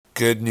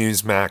Good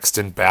News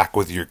Maxton back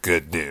with your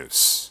good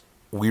news.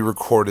 We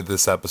recorded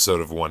this episode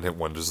of One Hit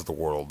Wonders of the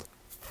World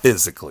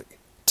physically,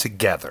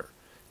 together,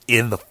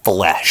 in the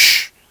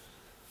flesh.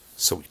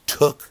 So we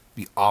took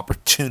the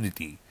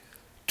opportunity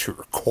to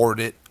record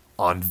it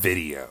on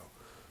video,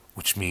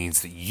 which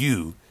means that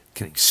you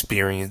can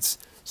experience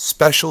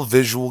special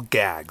visual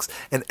gags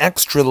and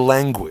extra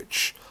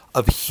language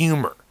of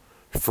humor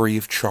free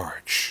of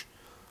charge.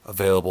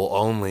 Available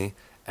only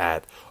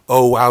at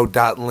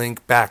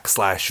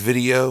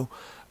ohwow.link/video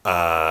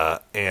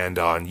and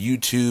on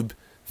YouTube,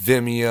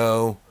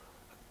 Vimeo,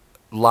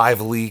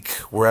 LiveLeak,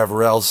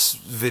 wherever else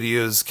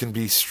videos can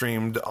be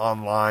streamed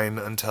online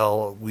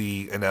until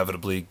we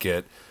inevitably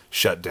get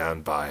shut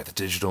down by the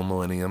Digital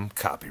Millennium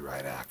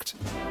Copyright Act.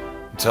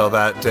 Until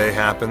that day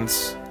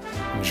happens,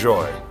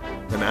 enjoy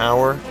an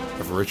hour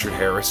of Richard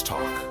Harris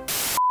talk.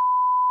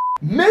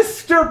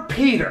 Mr.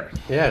 Peter.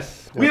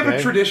 Yes. We have a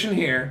tradition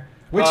here.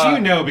 Which you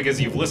know because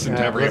you've listened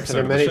to every episode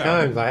of the many show.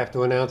 times. I have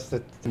to announce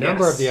the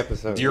number of the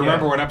episode. Do you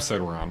remember what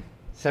episode we're on?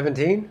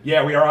 17?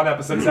 Yeah, we are on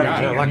episode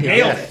 17. Lucky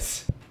Nailed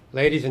guess. it.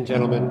 Ladies and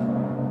gentlemen,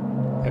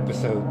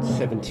 episode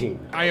 17.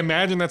 I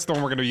imagine that's the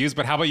one we're going to use,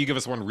 but how about you give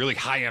us one really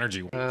high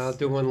energy one? I'll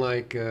do one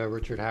like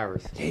Richard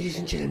Harris. Ladies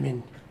and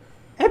gentlemen,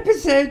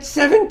 episode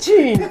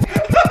 17.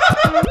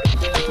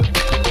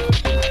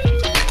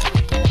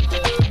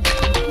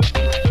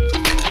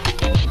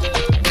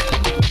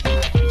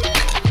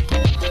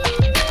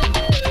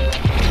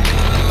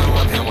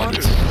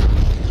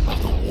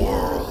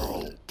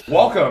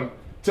 Welcome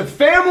to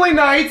Family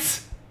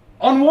Nights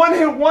on One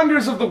Hit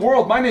Wonders of the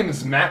World. My name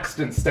is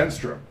Maxton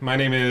Stenstrom. My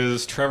name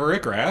is Trevor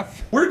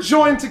Ickrath. We're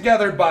joined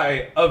together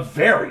by a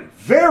very,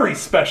 very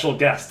special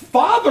guest,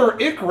 Father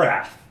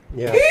Ickrath.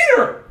 Yes.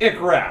 Peter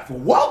Ickrath,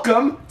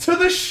 welcome to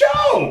the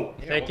show.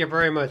 Thank you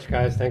very much,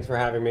 guys. Thanks for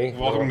having me.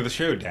 Welcome to the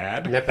show,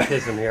 Dad.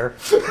 Nepotism here.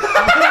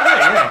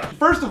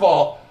 First of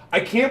all, I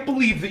can't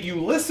believe that you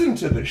listened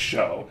to this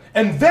show,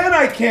 and then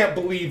I can't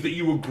believe that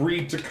you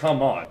agreed to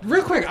come on.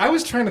 Real quick, I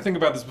was trying to think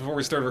about this before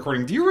we started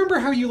recording. Do you remember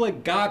how you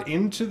got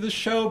into the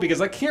show? Because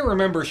I can't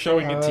remember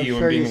showing it to you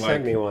sure and being you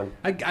sent me one.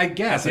 I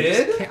guess.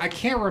 Did? I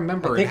can't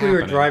remember I think it we were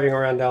happening. driving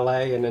around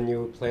LA and then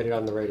you played it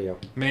on the radio.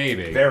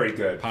 Maybe. Very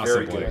good.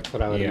 Possibly. Very good. That's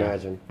what I would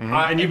imagine.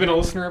 And you've been a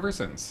listener ever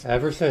since.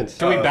 Ever since.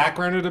 Can we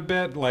background it a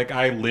bit?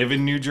 I live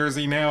in New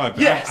Jersey now.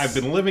 I've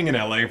been living in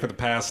LA for the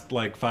past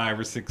 5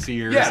 or 6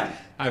 years. Yeah.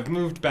 I've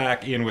moved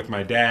back in with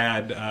my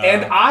dad.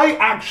 And I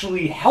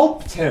actually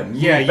helped him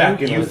move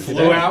back in you with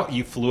flew him. out.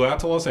 You flew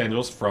out to Los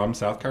Angeles from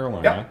South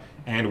Carolina, Yep.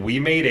 and we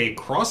made a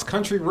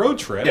cross-country road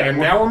trip. Yeah, and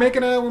now we're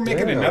making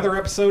another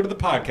episode of the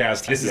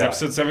podcast. This is Yeah.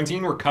 episode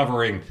 17. We're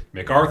covering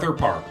MacArthur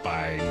Park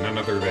by none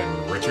other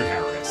than Richard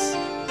Harris.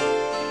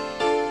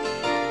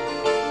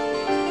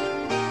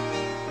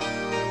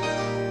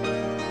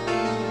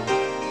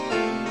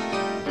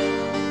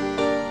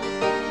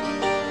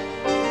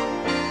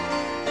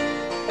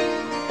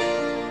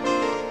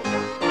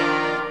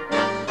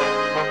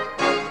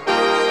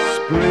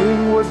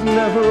 Spring was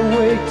never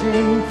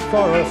waiting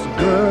for us,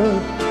 girl.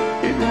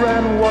 It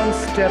ran one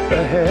step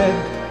ahead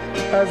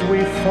as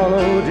we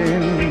followed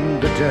in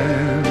the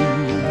dance.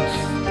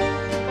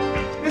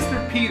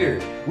 Mr.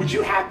 Peter, would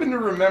you happen to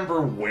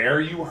remember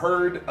where you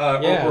heard?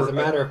 Yeah, as a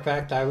matter of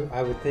fact, I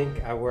would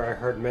think where I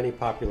heard many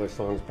popular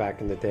songs back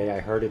in the day, I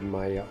heard it in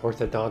my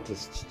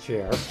orthodontist's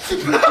chair,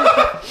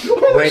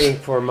 waiting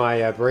for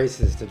my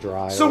braces to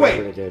dry. So or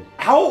whatever wait, they did.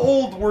 how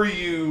old were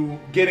you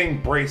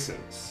getting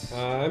braces?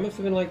 I must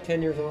have been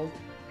 10 years old.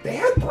 They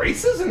had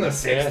braces in the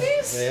 60s?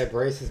 Yes, they had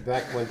braces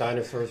back when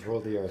dinosaurs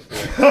ruled the earth.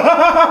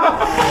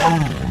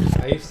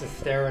 I used to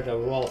stare at a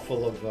wall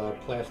full of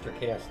plaster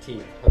cast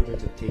teeth,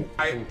 hundreds of teeth,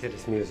 listening to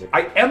this music.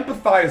 I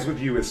empathize with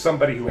you as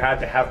somebody who had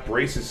to have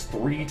braces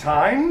 3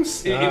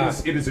 times.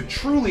 It is a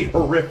truly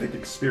horrific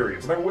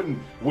experience, and I wouldn't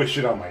wish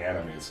it on my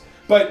enemies.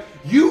 But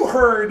you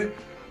heard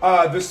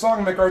the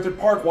song MacArthur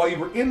Park while you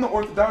were in the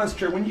orthodontist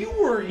chair. When you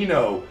were,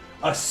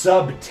 a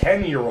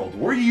sub-10-year-old,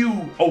 were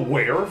you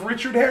aware of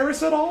Richard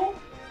Harris at all?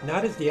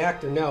 Not as the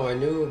actor, no. I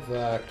knew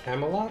of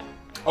Camelot.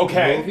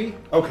 Okay. The movie.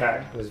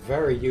 Okay. It was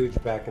very huge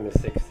back in the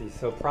 60s,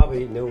 so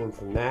probably knew him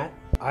from that.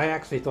 I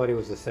actually thought he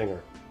was a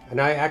singer. And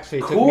it took me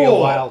a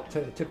Cool. while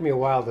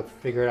to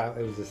figure out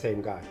it was the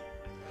same guy.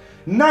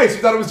 Nice.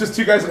 You thought it was just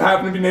 2 guys that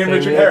happened to be named Same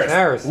Richard name, Harris.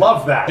 Harris.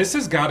 Love that. This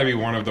has got to be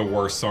one of the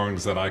worst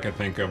songs that I could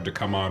think of to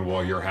come on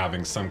while you're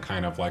having some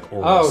kind of oral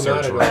Oh, not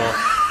surgery. at all.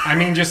 I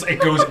mean, just it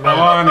goes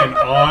on and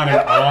on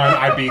and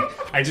on.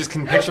 I just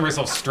can picture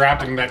myself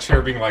strapped in that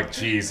chair, being like,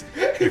 "Geez,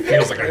 it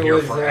feels like I'm It here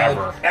was,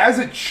 forever." As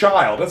a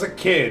child, as a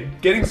kid,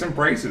 getting some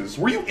braces,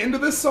 were you into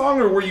this song,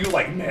 or were you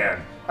like,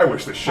 man, I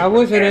wish this shit I would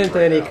wasn't end into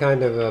right any now?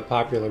 kind of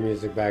popular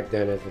music back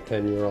then as a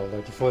 10-year-old. I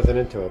just wasn't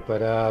into it.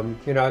 But, I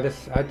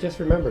just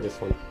remember this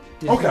one.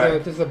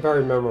 This is a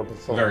very memorable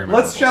song. Very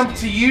Let's memorable jump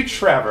song. to you,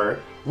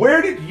 Trevor.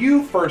 Where did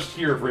you first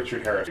hear of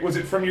Richard Harris? Was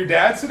it from your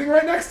dad sitting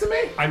right next to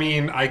me? I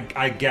mean,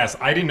 I guess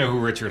I didn't know who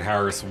Richard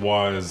Harris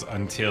was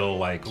until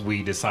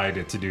we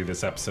decided to do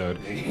this episode.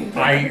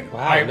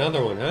 Wow,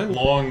 another one, huh?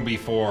 Long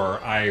before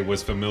I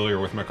was familiar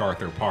with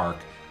MacArthur Park,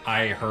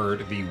 I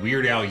heard the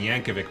Weird Al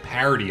Yankovic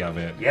parody of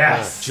it.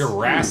 Yes.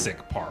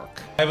 Jurassic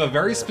Park. I have a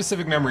very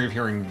specific memory of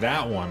hearing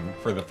that one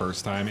for the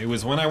first time. It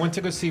was when I went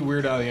to go see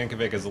Weird Al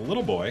Yankovic as a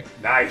little boy.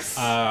 Nice.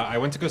 I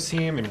went to go see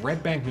him in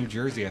Red Bank, New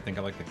Jersey, I think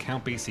at like the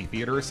Count Basie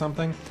Theater or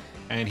something.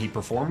 And he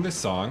performed this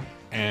song.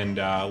 And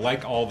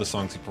like all the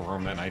songs he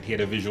performed that night, he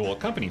had a visual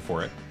accompany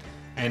for it.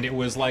 And it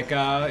was like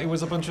it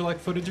was a bunch of like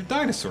footage of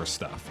dinosaur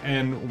stuff.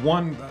 And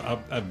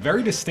a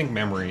very distinct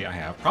memory I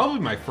have, probably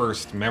my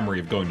first memory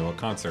of going to a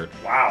concert,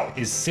 Wow.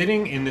 is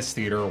sitting in this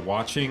theater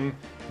watching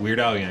Weird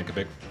Al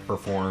Yankovic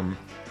perform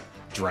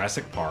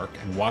Jurassic Park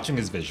and watching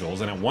his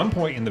visuals. And at one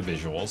point in the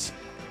visuals,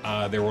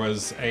 there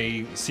was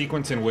a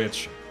sequence in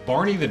which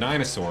Barney the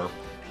dinosaur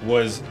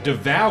was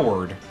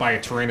devoured by a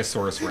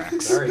Tyrannosaurus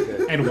Rex. Very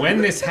good. And when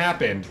this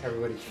happened,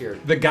 Everybody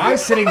cheered. the guy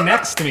sitting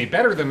next to me,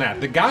 better than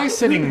that, the guy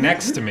sitting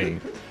next to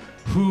me,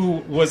 who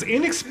was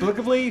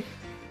inexplicably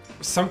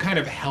some kind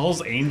of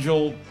Hell's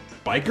Angel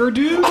biker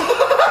dude,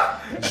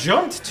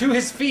 jumped to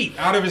his feet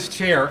out of his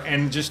chair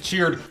and just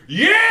cheered,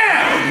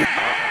 "Yeah!"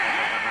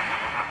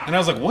 And I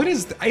was like, what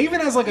is,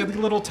 even as like a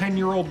little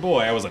 10-year-old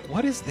boy, I was like,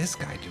 what is this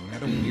guy doing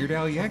at a Weird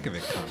Al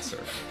Yankovic concert?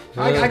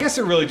 I guess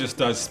it really just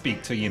does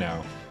speak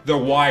to, the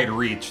wide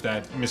reach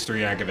that Mr.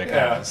 Yankovic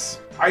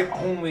has. I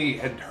only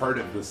had heard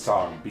of this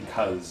song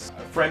because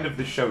a friend of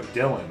the show,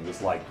 Dylan,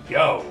 was like,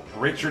 yo,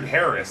 Richard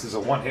Harris is a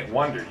one-hit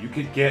wonder. You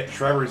could get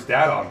Trevor's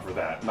dad on for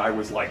that. And I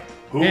was like,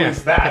 who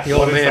is that? The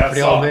old What is man, that for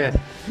the song? old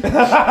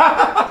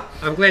man.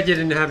 I'm glad you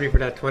didn't have me for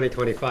that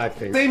 2025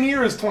 thing. Same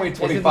year as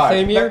 2025. Is it the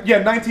same year? Yeah,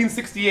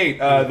 1968.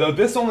 Though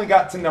this only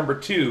got to number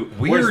 2.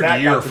 whereas Weird that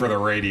year got to for the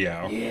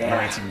radio. Yeah.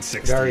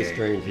 1968. Very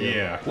strange year.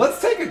 Yeah.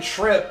 Let's take a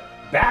trip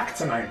back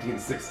to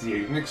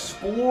 1968 and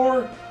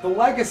explore the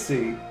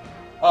legacy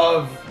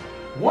of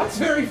once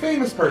very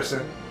famous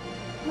person,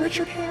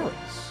 Richard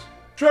Harris.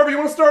 Trevor, you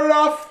want to start it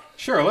off?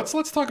 Sure, let's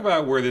talk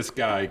about where this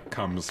guy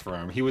comes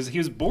from. He was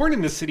born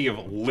in the city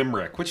of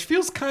Limerick, which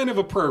feels kind of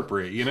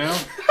appropriate,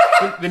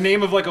 the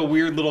name of like a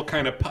weird little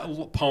kind of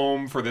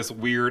poem for this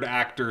weird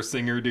actor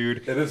singer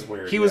dude. It is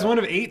weird. He was one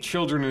of 8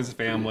 children in his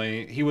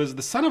family. He was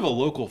the son of a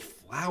local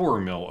flour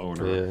mill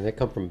owner. Yeah, they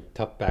come from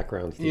tough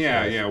backgrounds. these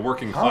Yeah, guys. yeah,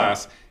 working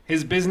class.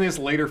 His business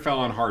later fell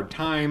on hard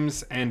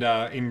times, and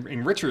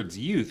in Richard's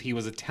youth, he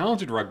was a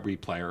talented rugby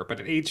player, but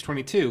at age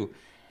 22,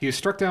 he was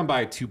struck down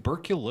by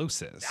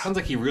tuberculosis. Sounds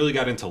like he really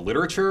got into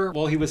literature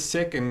while he was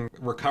sick and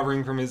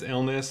recovering from his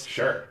illness.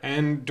 Sure.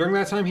 And during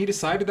that time, he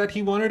decided that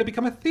he wanted to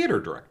become a theater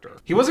director.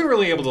 He wasn't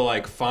really able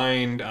to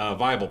find a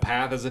viable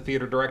path as a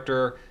theater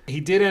director. He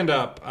did end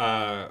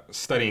up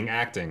studying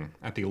acting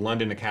at the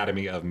London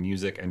Academy of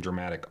Music and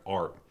Dramatic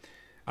Art.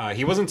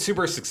 He wasn't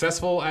super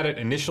successful at it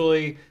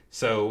initially,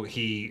 so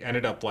he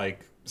ended up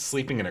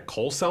sleeping in a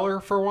coal cellar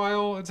for a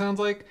while, it sounds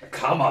like.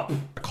 Come up.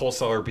 A coal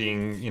cellar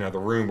being, the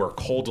room where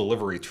coal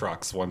delivery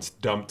trucks once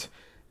dumped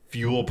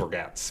fuel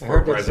briquettes I for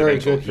heard that's very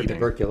residential good for heating.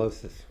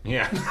 tuberculosis.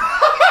 Yeah.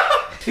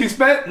 He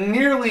spent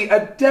nearly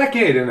a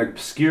decade in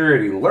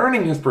obscurity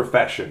learning his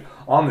profession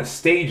on the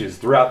stages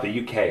throughout the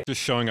UK.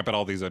 Just showing up at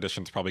all these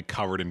auditions probably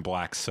covered in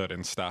black soot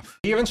and stuff.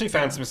 He eventually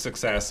found some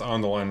success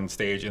on the London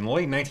stage in the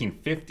late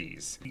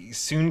 1950s. He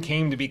soon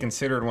came to be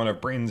considered one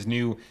of Britain's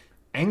new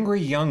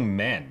angry young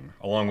men,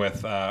 along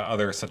with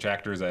other such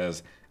actors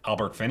as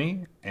Albert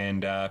Finney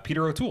and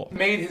Peter O'Toole.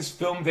 Made his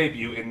film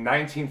debut in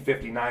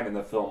 1959 in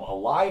the film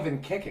Alive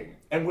and Kicking,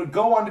 and would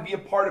go on to be a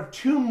part of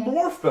 2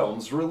 more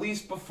films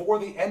released before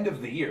the end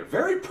of the year.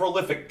 Very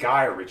prolific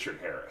guy, Richard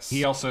Harris.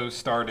 He also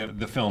starred in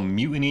the film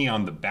Mutiny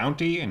on the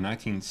Bounty in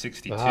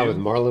 1962. Ah, with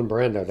Marlon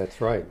Brando, that's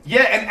right.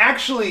 Yeah, and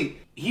actually,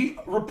 he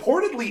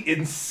reportedly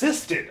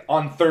insisted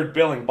on third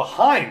billing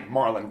behind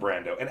Marlon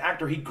Brando, an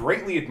actor he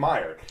greatly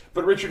admired.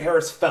 But Richard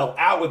Harris fell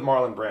out with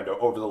Marlon Brando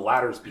over the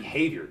latter's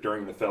behavior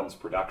during the film's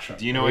production.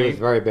 Do you know He any? was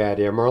very bad.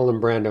 Yeah, Marlon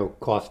Brando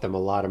cost him a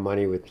lot of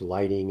money with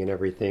lighting and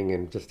everything,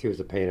 and just he was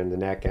a pain in the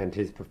neck. And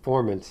his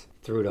performance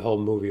threw the whole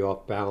movie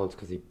off balance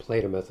because he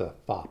played him as a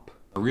fop.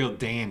 A real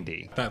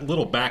dandy. That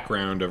little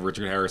background of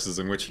Richard Harris's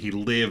in which he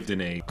lived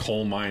in a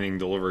coal mining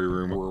delivery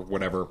room or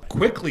whatever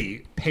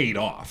quickly paid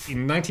off.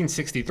 In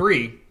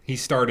 1963, he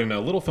starred in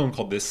a little film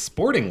called This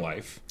Sporting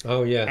Life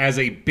Oh, yeah. as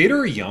a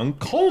bitter young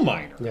coal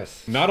miner.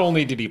 Yes. Not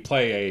only did he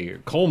play a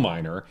coal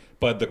miner,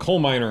 but the coal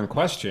miner in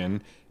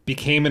question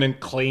became an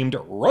acclaimed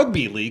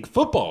rugby league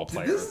football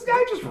player. Did this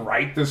guy just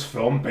write this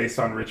film based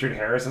on Richard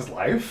Harris's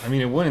life? I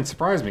mean, it wouldn't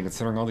surprise me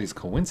considering all these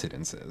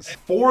coincidences.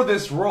 For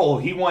this role,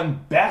 he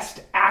won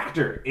Best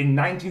Actor in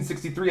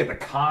 1963 at the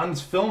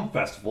Cannes Film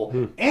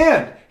Festival,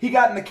 and he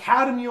got an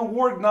Academy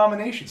Award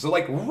nomination. So,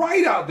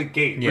 right out the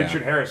gate, Yeah.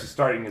 Richard Harris is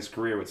starting his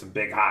career with some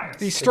big highs.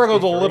 He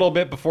struggled a little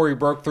bit before he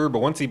broke through, but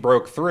once he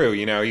broke through,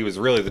 he was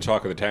really the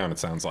talk of the town, it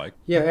sounds like.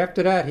 Yeah,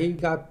 after that, he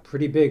got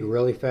pretty big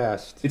really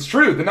fast. It's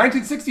true. The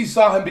 1960s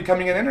saw him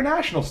becoming an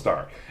international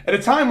star. At a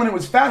time when it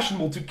was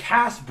fashionable to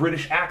cast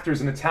British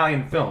actors in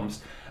Italian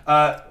films,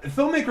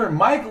 filmmaker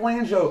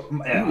Michelangelo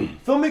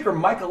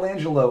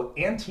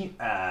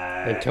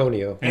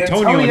Antonio.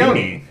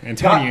 Antonioni.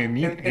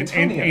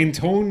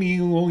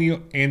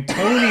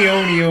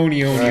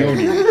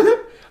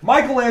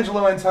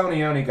 Michelangelo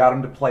Antonioni got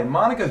him to play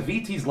Monica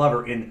Vitti's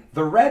lover in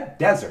The Red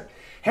Desert.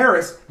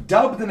 Harris,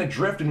 dubbed and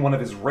adrift in one of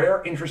his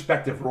rare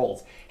introspective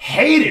roles,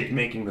 hated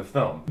making the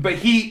film, but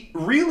he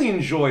really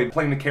enjoyed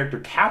playing the character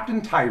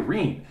Captain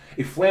Tyreen,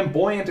 a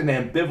flamboyant and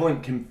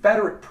ambivalent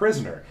Confederate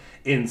prisoner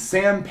in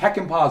Sam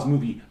Peckinpah's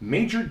movie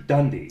Major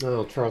Dundee.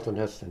 Oh, Charlton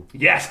Heston.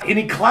 Yes, and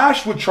he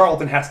clashed with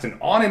Charlton Heston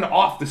on and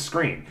off the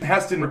screen.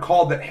 Heston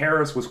recalled that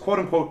Harris was,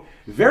 quote-unquote,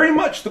 very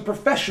much the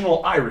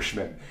professional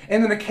Irishman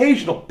and an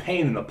occasional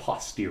pain in the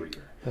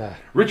posterior.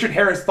 Richard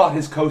Harris thought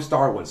his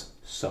co-star was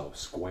so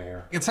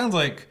square. It sounds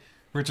like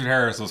Richard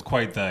Harris was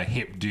quite the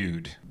hip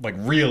dude. Like,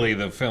 really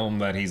the film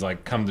that he's,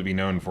 like, come to be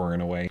known for in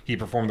a way. He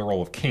performed the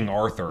role of King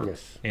Arthur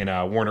in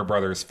Warner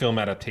Brothers' film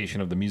adaptation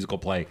of the musical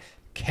play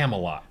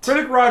Camelot.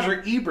 Critic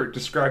Roger Ebert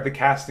described the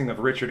casting of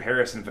Richard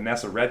Harris and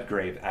Vanessa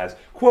Redgrave as,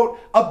 quote,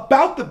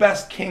 about the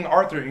best King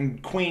Arthur and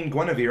Queen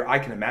Guinevere I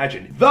can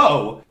imagine,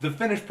 though the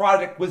finished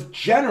product was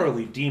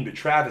generally deemed a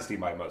travesty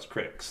by most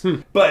critics.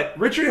 But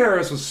Richard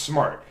Harris was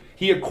smart.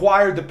 He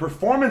acquired the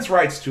performance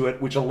rights to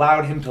it, which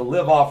allowed him to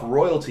live off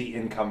royalty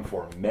income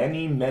for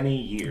many, many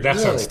years. That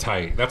sounds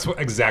tight. That's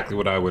exactly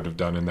what I would have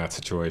done in that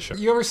situation.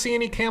 You ever see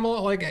any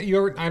Camelot? Like,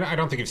 I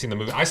don't think you've seen the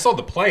movie. I saw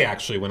the play,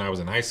 actually, when I was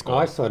in high school. Oh,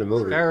 I saw the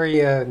movie. Very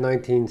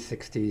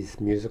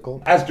 1960s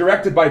musical. As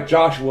directed by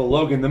Joshua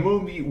Logan, the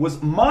movie was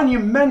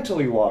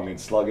monumentally long and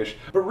sluggish,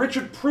 but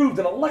Richard proved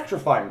an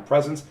electrifying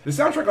presence. The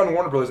soundtrack on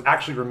Warner Bros.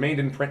 Actually remained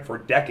in print for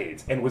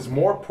decades and was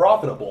more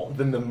profitable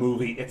than the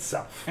movie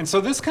itself. And so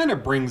this kind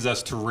of brings us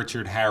to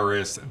Richard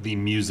Harris, the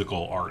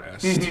musical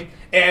artist.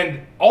 And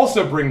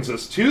also brings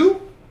us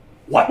to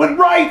What Went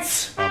Right?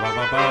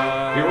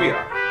 Ba-ba-ba-ba. Here we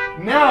are.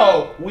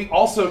 Now, we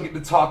also get to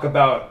talk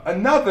about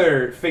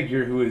another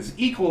figure who is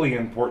equally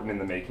important in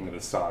the making of the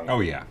song.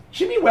 Oh, yeah.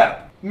 Jimmy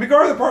Webb.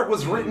 MacArthur Park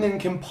was written and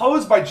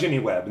composed by Jimmy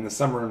Webb in the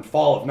summer and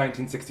fall of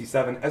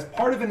 1967 as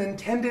part of an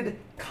intended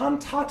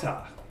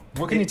cantata.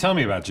 What can you tell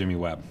me about Jimmy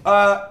Webb?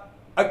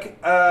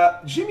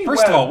 Jimmy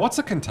First Webb. of all, what's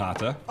a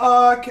cantata?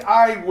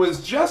 I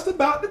was just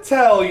about to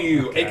tell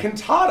you. Okay. A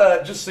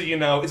cantata, just so you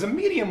know, is a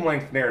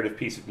medium-length narrative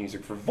piece of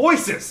music for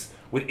voices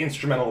with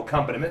instrumental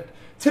accompaniment,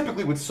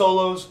 typically with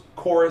solos,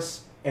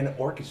 chorus, and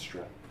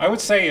orchestra. I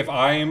would say if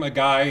I'm a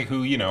guy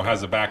who,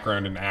 has a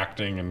background in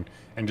acting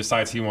and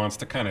decides he wants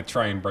to kind of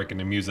try and break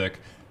into music,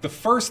 the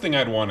first thing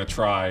I'd want to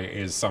try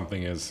is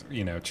something as,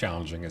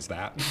 challenging as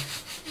that.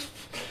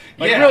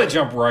 Really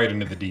jump right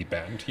into the deep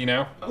end,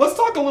 Let's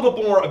talk a little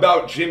more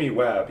about Jimmy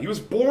Webb. He was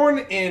born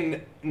in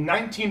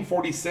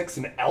 1946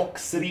 in Elk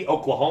City,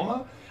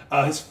 Oklahoma.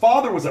 His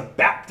father was a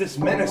Baptist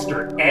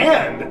minister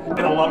and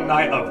an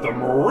alumni of the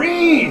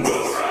Marines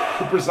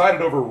who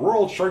presided over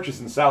rural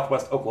churches in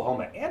southwest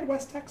Oklahoma and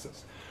West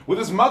Texas. With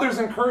his mother's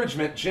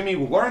encouragement, Jimmy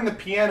learned the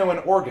piano and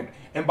organ,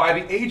 and by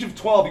the age of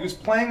 12, he was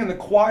playing in the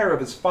choir of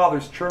his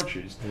father's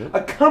churches,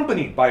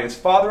 accompanied by his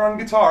father on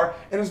guitar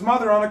and his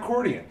mother on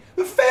accordion.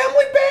 The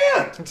family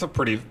band! It's a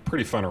pretty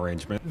fun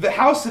arrangement. The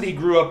house that he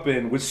grew up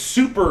in was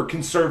super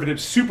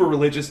conservative, super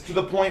religious, to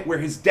the point where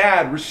his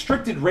dad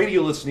restricted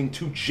radio listening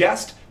to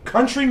just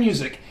country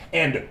music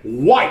and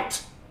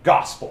white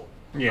gospel.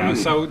 Yeah,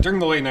 so during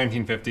the late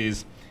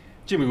 1950s,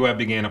 Jimmy Webb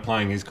began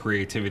applying his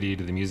creativity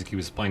to the music he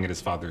was playing at his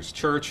father's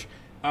church,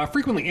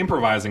 frequently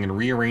improvising and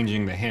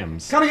rearranging the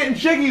hymns. Kind of getting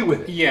jiggy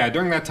with it. Yeah,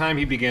 during that time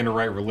he began to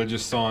write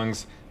religious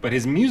songs, but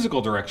his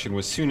musical direction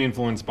was soon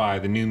influenced by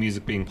the new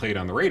music being played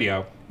on the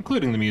radio,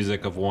 including the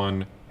music of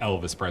one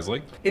Elvis Presley.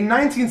 In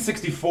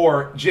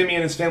 1964, Jimmy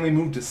and his family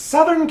moved to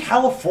Southern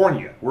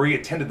California, where he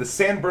attended the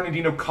San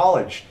Bernardino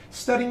College,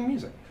 studying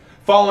music.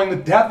 Following the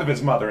death of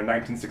his mother in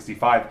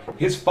 1965,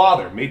 his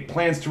father made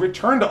plans to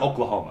return to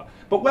Oklahoma,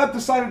 but Webb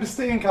decided to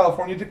stay in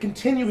California to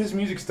continue his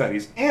music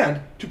studies and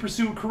to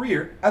pursue a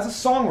career as a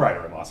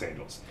songwriter in Los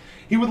Angeles.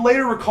 He would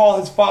later recall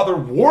his father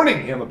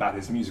warning him about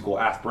his musical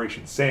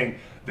aspirations, saying,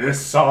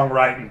 "This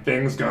songwriting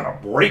thing's gonna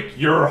break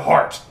your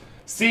heart."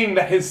 Seeing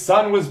that his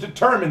son was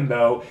determined,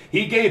 though,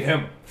 he gave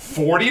him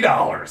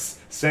 $40,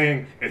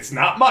 saying, "It's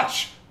not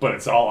much, but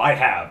it's all I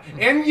have."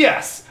 And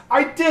yes,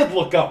 I did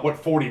look up what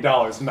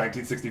 $40 in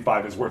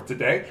 1965 is worth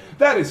today.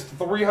 That is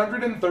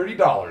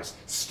 $330.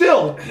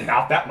 Still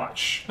not that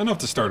much. Enough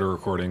to start a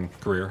recording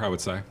career, I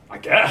would say. I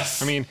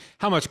guess. I mean,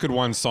 how much could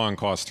one song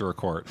cost to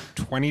record?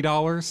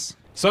 $20?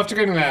 So after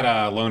getting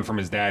that loan from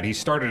his dad, he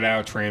started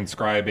out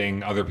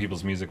transcribing other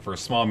people's music for a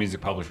small music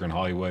publisher in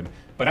Hollywood.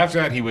 But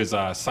after that, he was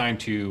signed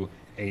to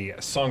a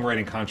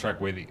songwriting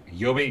contract with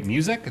Yobate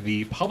Music,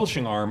 the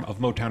publishing arm of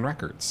Motown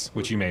Records,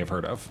 which you may have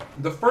heard of.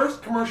 The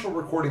first commercial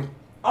recording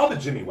of a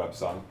Jimmy Webb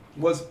song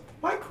was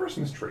My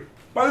Christmas Tree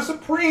by the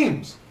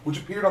Supremes, which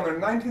appeared on their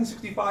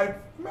 1965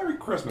 Merry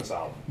Christmas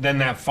album. Then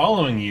that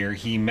following year,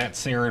 he met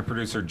singer and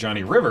producer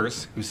Johnny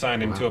Rivers, who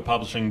signed him to a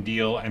publishing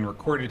deal and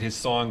recorded his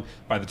song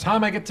By the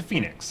Time I Get to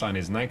Phoenix on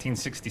his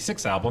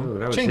 1966 album,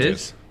 that was Changes.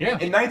 his? Yeah.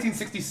 In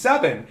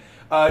 1967,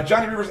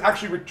 Johnny Rivers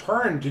actually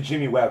returned to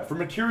Jimmy Webb for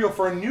material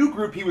for a new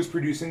group he was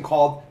producing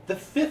called The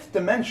Fifth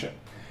Dimension.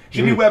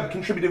 Jimmy Webb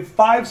contributed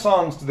 5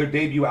 songs to their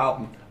debut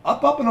album,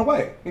 Up, Up, and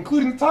Away,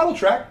 including the title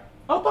track,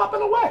 Up, Up,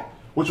 and Away,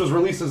 which was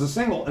released as a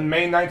single in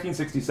May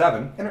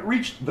 1967, and it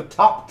reached the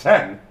top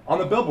 10 on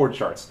the Billboard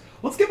charts.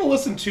 Let's give a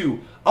listen to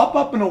Up,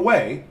 Up, and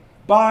Away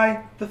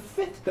by The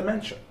Fifth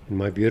Dimension.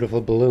 My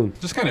beautiful balloon.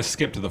 Just kind of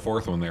skip to the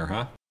fourth one there,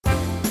 huh?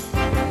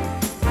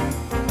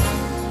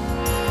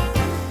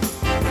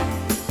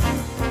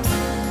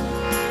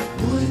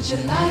 Would you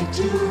like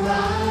to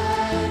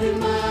ride in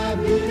my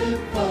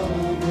beautiful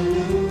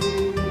balloon?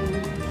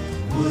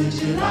 Would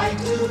you like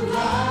to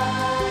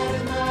ride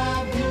in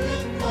my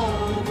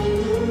beautiful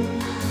balloon?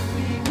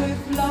 We could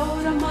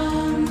float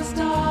among the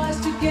stars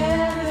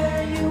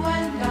together, you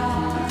and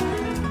I.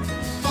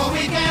 For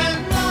we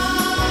can fly.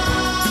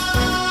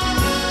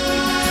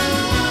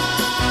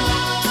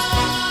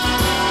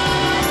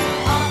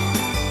 Up,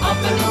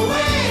 up and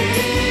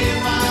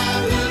away, my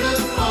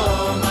beautiful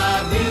balloon.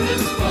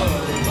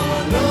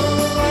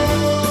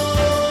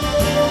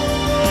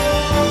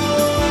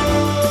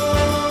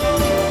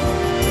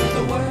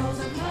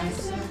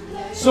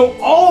 So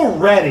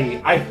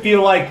already, I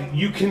feel like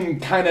you can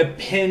kind of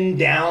pin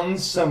down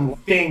some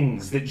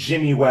things that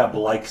Jimmy Webb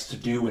likes to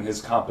do in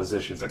his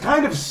compositions. A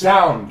kind of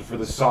sound for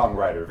the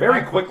songwriter,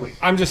 very quickly.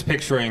 I'm just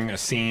picturing a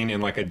scene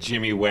in like a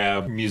Jimmy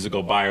Webb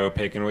musical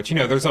biopic in which,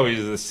 there's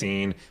always this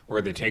scene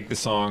where they take the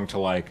song to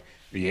like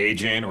the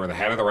agent or the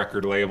head of the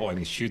record label and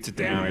he shoots it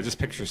down. I just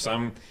picture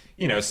some,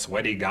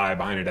 sweaty guy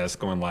behind a desk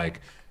going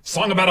like,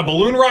 song about a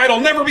balloon ride will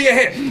never be a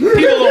hit. People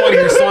don't want to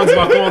hear songs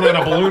about going on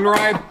a balloon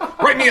ride.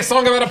 Write me a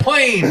song about a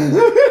plane.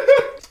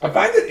 I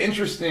find it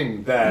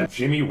interesting that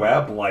Jimmy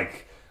Webb,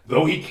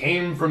 though he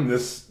came from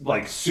this,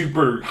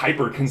 super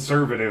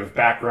hyper-conservative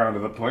background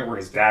to the point where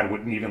his dad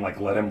wouldn't even,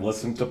 let him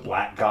listen to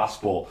black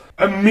gospel,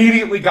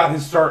 immediately got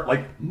his start,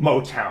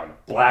 Motown,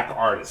 black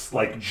artists,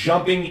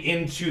 jumping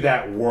into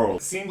that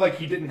world. It seemed like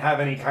he didn't have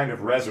any kind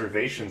of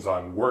reservations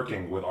on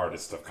working with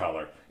artists of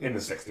color in the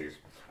 60s.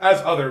 As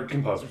other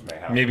composers may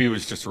have. Maybe he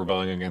was just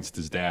rebelling against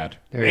his dad.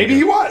 Maybe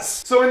he was.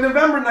 So in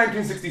November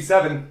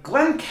 1967,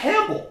 Glenn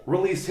Campbell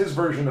released his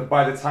version of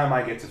By the Time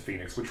I Get to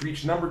Phoenix, which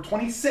reached number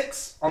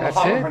 26 on the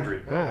Hot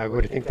 100. I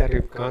would think that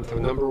would have gone to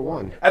number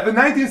 1. At the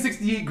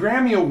 1968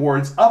 Grammy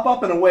Awards, Up,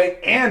 Up, and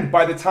Away and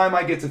By the Time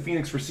I Get to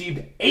Phoenix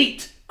received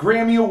 8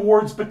 Grammy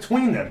Awards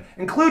between them,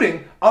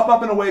 including Up,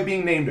 Up, and Away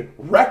being named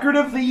Record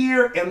of the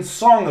Year and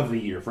Song of the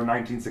Year for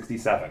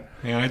 1967.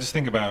 And I just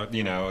think about,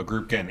 a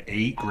group getting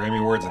 8 Grammy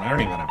Awards and I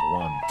don't even have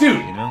 1.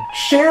 Dude,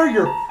 share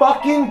your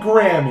fucking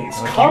Grammys.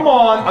 Come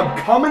on, I'm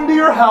coming to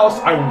your house.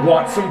 I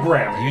want some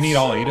Grammys. You need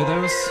all 8 of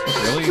those?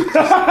 Really?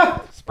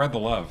 Spread the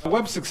love.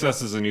 Webb's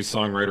success as a new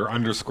songwriter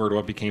underscored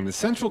what became the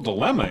central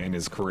dilemma in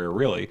his career,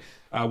 really.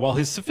 While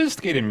his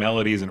sophisticated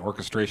melodies and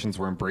orchestrations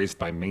were embraced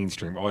by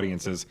mainstream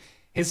audiences,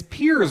 his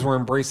peers were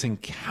embracing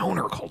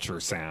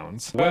counterculture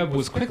sounds. Webb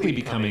was quickly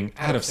becoming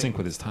out of sync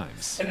with his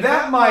times. And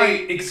that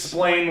might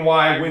explain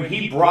why when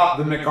he brought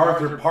the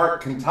MacArthur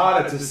Park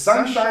cantata to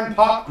sunshine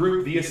pop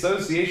group The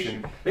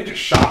Association, they just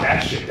shot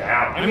that shit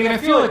down. I mean, I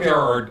feel like there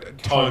are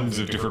tons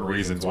of different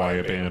reasons why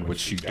a band would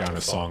shoot down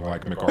a song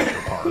like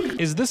MacArthur Park.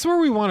 Is this where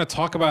we want to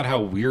talk about how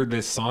weird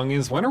this song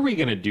is? When are we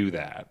going to do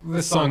that?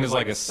 This song is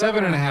like a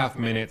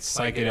 7.5-minute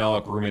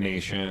psychedelic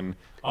rumination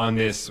on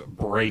this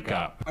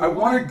breakup. I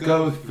want to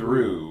go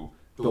through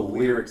the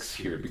lyrics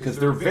here because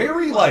they're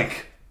very,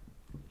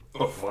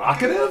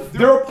 evocative.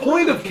 They're a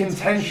point of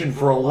contention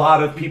for a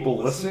lot of people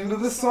listening to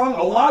this song.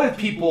 A lot of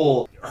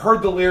people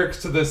heard the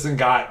lyrics to this and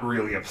got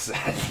really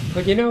upset.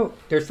 But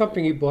there's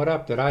something you brought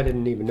up that I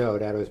didn't even know,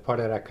 that it was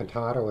part of that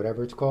cantata or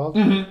whatever it's called.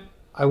 Mm-hmm.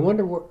 I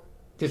wonder what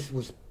this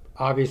was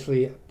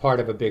obviously part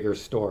of a bigger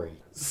story.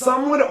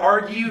 Some would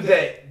argue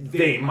that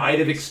they might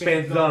have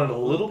expanded on it a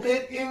little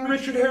bit in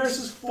Richard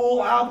Harris's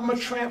full album, A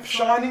Tramp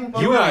Shining.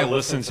 You and I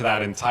listened to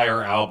that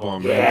entire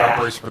album in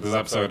preparation for this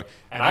episode,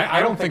 and I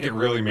don't think it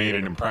really made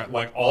an impression,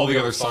 like all the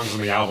other songs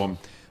on the album.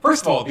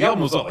 First of all, the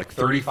album was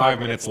 35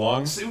 minutes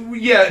long?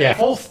 Yeah. A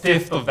whole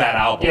fifth of that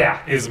album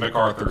is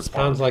MacArthur's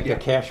part. Sounds like a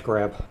cash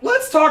grab.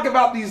 Let's talk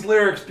about these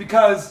lyrics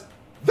because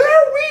they're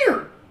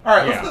weird. All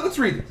right, let's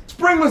read.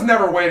 Spring was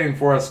never waiting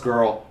for us,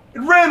 girl. It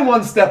ran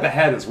one step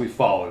ahead as we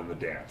followed in the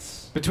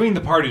dance. Between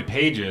the parted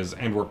pages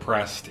and were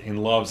pressed in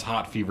love's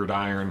hot fevered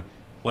iron,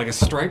 like a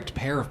striped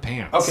pair of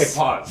pants. Okay,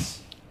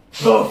 pause.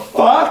 The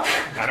fuck?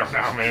 I don't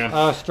know,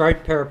 man.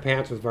 Striped pair of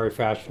pants was very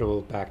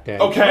fashionable back then.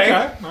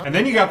 Okay. And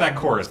then you got that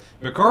chorus.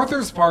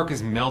 MacArthur's Park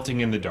is melting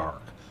in the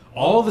dark.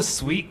 All the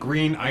sweet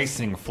green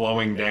icing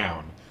flowing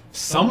down.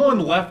 Someone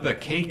left the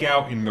cake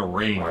out in the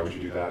rain. Why would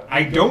you do that?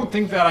 I don't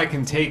think that I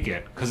can take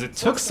it, because it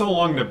took so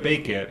long to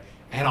bake it,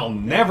 and I'll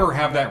never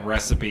have that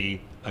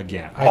recipe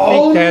again.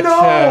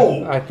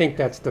 I think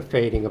that's the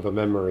fading of a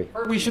memory.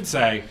 Or we should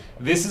say,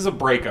 this is a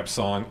breakup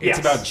song. It's Yes.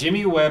 about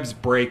Jimmy Webb's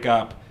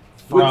breakup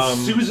from... With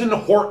Susan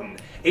Horton,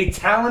 a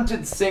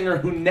talented singer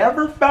who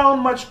never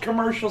found much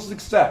commercial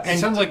success. And it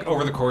sounds like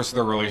over the course of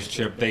their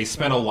relationship, they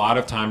spent a lot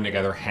of time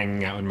together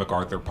hanging out in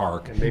MacArthur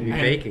Park. And maybe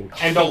baking.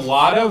 And a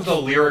lot of the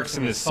lyrics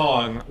in this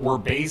song were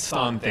based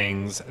on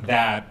things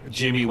that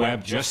Jimmy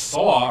Webb just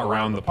saw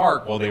around the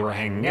park while they were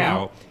hanging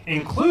out,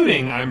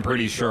 including, I'm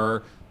pretty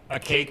sure, a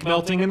cake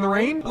melting in the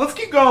rain. Let's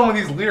keep going with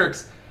these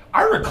lyrics.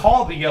 I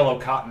recall the yellow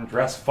cotton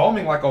dress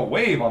foaming like a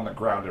wave on the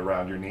ground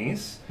around your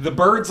knees. The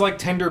birds like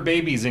tender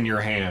babies in your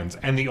hands,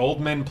 and the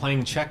old men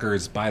playing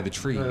checkers by the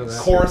trees.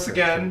 Chorus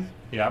again.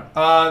 Yep.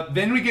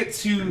 Then we get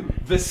to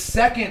the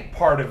second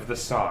part of the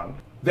song.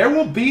 There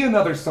will be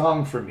another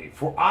song for me,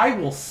 for I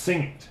will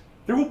sing it.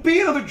 There will be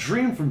another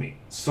dream for me.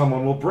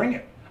 Someone will bring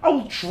it. I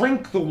will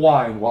drink the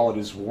wine while it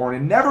is worn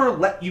and never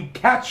let you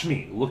catch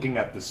me looking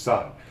at the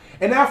sun.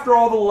 And after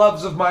all the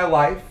loves of my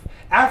life,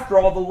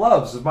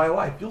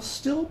 you'll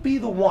still be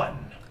the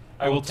one.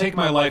 I will take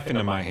my life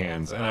into my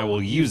hands, and I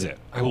will use it.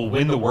 I will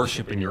win the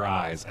worship in your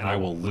eyes, and I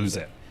will lose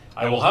it.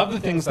 I will have the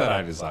things that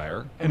I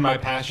desire, and my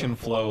passion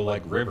flow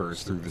like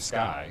rivers through the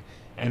sky.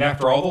 And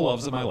after all the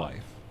loves of my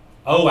life,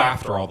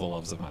 after all the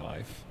loves of my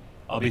life,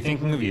 I'll be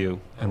thinking of you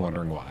and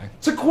wondering why.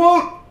 To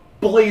quote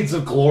Blades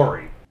of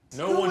Glory,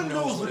 No one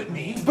knows what it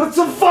means. but it's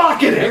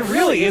evocative. It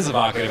really is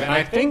evocative, and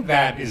I think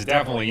that is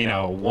definitely,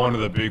 one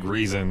of the big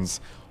reasons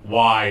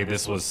why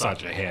this was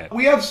such a hit.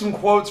 We have some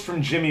quotes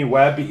from Jimmy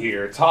Webb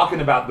here talking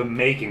about the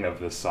making of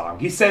this song.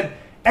 He said,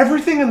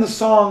 everything in the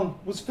song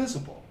was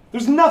visible.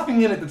 There's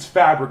nothing in it that's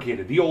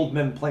fabricated. The old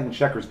men playing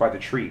checkers by the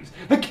trees.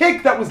 The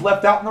cake that was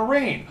left out in the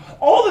rain.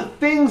 All the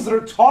things that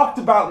are talked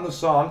about in the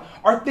song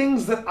are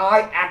things that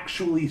I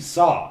actually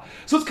saw.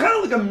 So it's kind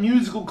of like a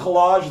musical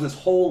collage of this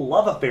whole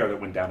love affair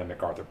that went down in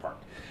MacArthur Park.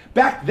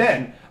 Back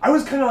then, I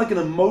was kind of like an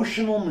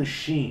emotional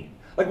machine.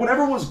 Like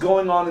whatever was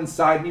going on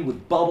inside me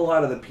would bubble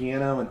out of the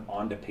piano and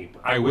onto paper.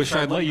 I wish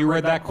I'd let you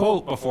read that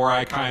quote before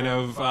I kind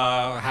of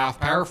half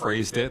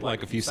paraphrased it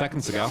like a few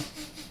seconds ago.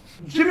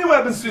 Jimmy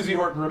Webb and Susie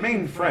Horton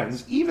remained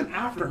friends even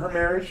after her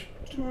marriage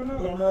to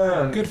another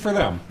man. Good for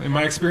them. In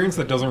my experience,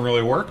 that doesn't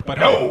really work, but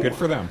No. hey, good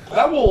for them.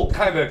 That will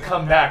kind of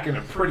come back in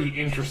a pretty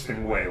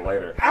interesting way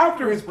later.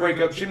 After his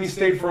breakup, Jimmy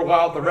stayed for a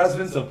while at the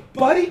residence of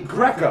Buddy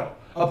Greco,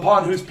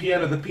 upon whose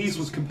piano the piece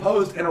was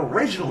composed and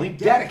originally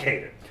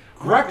dedicated.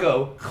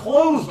 Greco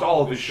closed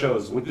all of his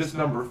shows with this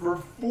number for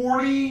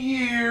 40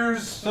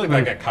 years. I feel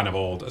like that got kind of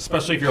old,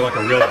 especially if you're like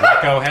a real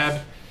Greco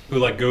head who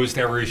like goes to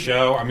every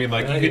show. I mean,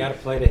 like You gotta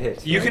play the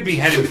hits. you could be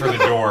headed for the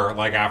door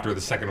like after the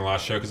second to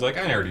last show because like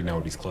I already know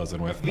what he's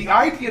closing with. The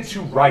idea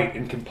to write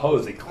and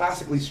compose a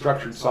classically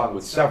structured song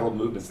with several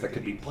movements that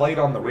could be played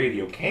on the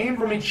radio came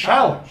from a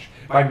challenge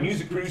by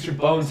music producer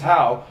Bones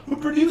Howe, who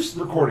produced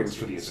recordings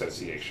for the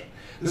association.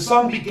 The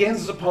song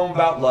begins as a poem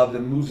about love,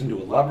 then moves into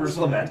a lover's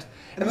lament,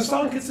 and the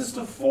song consists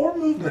of 4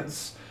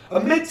 movements: a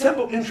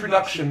mid-tempo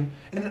introduction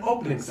and an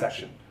opening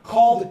section,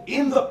 called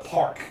In the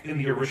Park in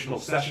the original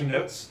session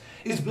notes,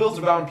 is built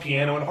around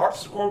piano and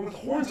harpsichord with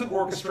horns and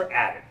orchestra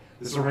added.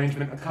 This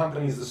arrangement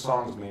accompanies the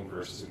song's main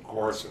verses and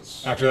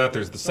choruses. After that,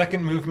 there's the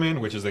second movement,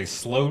 which is a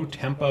slow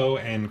tempo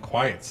and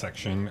quiet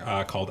section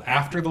called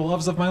After the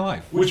Loves of My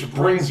Life. Which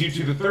brings you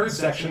to the third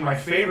section, my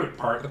favorite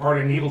part, the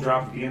part I needle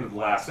dropped at the end of the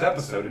last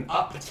episode, an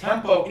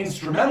up-tempo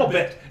instrumental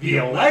bit, the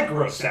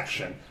Allegro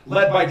section,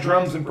 led by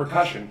drums and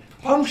percussion,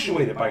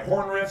 punctuated by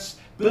horn riffs,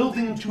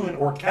 building to an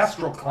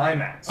orchestral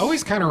climax.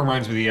 Always kind of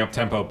reminds me of the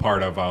up-tempo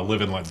part of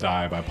Live and Let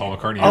Die by Paul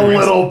McCartney. A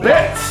little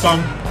bit!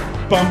 Bum,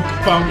 bum,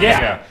 bum.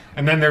 Yeah.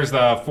 And then there's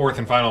the fourth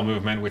and final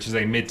movement, which is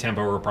a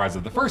mid-tempo reprise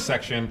of the first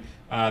section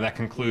that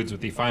concludes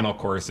with the final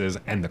choruses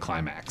and the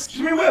climax.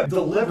 Jimmy Webb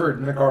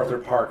delivered MacArthur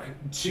Park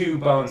to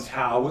Bones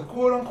Howe with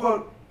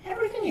quote-unquote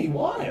everything he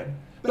wanted.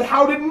 But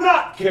Howe did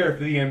not care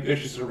for the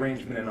ambitious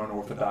arrangement and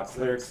unorthodox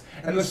lyrics,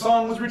 and the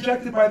song was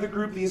rejected by the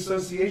group The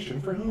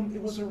Association, for whom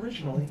it was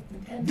originally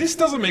intended. This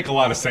doesn't make a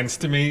lot of sense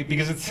to me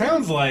because it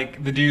sounds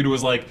like the dude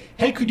was like,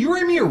 hey, could you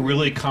write me a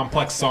really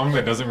complex song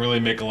that doesn't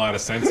really make a lot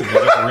of sense and is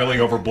just really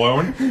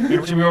overblown?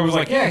 And Jimmy Webb was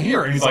like, yeah,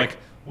 here. And he's like,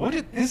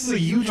 this is a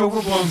huge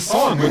overblown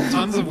song with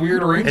tons of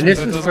weird arrangements. And this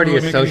that was doesn't for the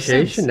really make any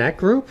association, sense. that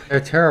group? They're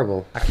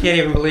terrible. I can't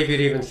even believe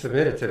you'd even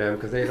submit it to them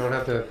because they don't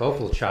have the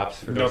vocal chops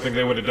for You don't this. think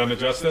they would have done it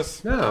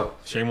justice? No.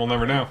 Shame we'll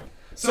never know.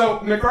 So,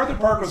 MacArthur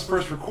Park was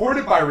first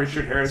recorded by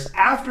Richard Harris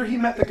after he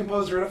met the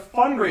composer at a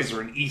fundraiser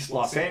in East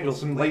Los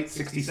Angeles in late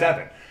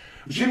 '67.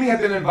 Jimmy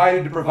had been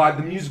invited to provide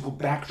the musical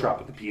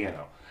backdrop at the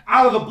piano.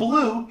 Out of the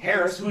blue,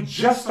 Harris, who had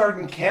just started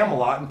in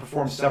Camelot and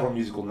performed several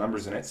musical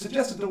numbers in it,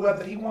 suggested to Webb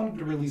that he wanted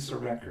to release a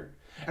record.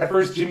 At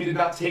first, Jimmy did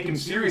not take him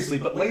seriously,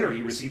 but later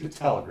he received a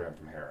telegram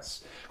from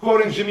Harris.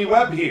 Quoting Jimmy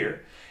Webb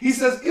here, he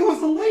says, "It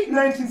was the late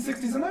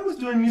 1960s and I was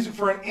doing music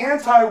for an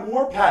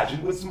anti-war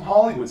pageant with some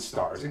Hollywood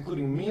stars,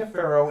 including Mia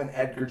Farrow and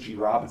Edgar G.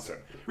 Robinson.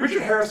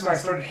 Richard Harris and I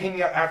started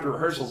hanging out after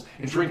rehearsals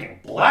and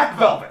drinking black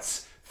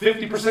velvets,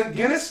 50%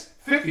 Guinness,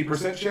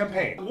 50%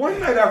 champagne.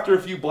 One night after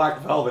a few black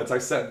velvets, I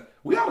said,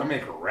 we ought to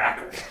make a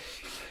record."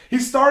 He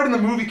starred in the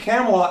movie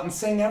Camelot and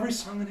sang every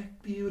song in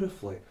it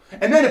beautifully.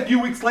 And then a few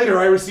weeks later,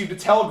 I received a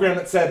telegram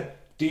that said,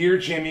 "Dear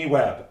Jimmy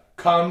Webb,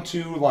 come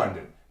to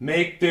London.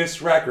 Make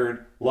this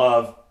record.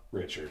 Love,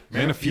 Richard."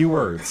 Man, a few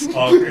words.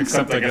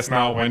 Except, I guess,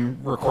 not when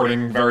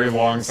recording very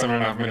long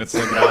 7.5 minutes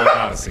psychedelic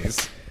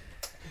odysseys.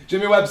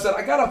 Jimmy Webb said,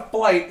 "I got a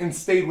flight and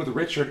stayed with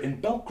Richard in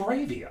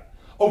Belgravia.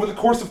 Over the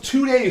course of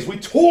 2 days, we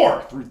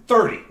tore through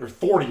 30 or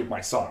 40 of my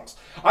songs.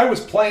 I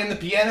was playing the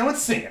piano and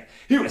singing.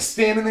 He was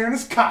standing there in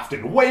his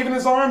kaftan, waving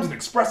his arms and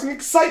expressing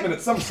excitement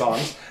at some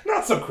songs,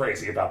 not so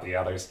crazy about the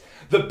others.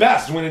 The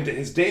best went into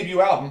his debut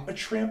album, A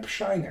Tramp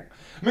Shining.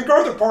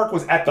 MacArthur Park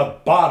was at the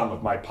bottom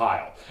of my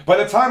pile. By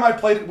the time I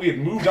played it, we had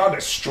moved on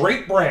to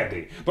straight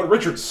brandy. But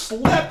Richard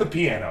slapped the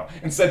piano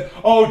and said,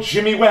 "Oh,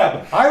 Jimmy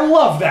Webb, I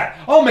love that.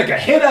 I'll make a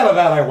hit out of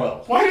that, I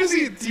will." Why does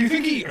he? Do you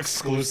think he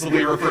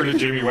exclusively referred to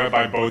Jimmy Webb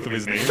by both of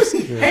his names?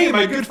 Hey,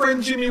 my good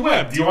friend Jimmy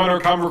Webb, do you want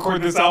to come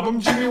record this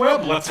album, Jimmy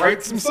Webb? Let's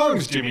write some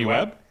songs, Jimmy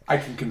Webb. I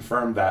can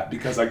confirm that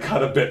because I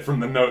cut a bit from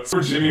the notes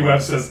where Jimmy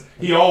Webb says,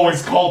 "He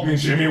always called me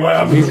Jimmy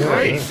Webb."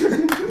 Great.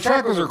 The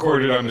track was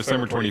recorded on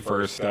December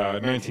 21st,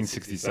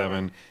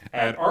 1967,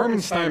 at Armin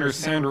Steiner's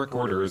Sound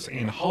Recorders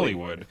in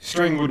Hollywood.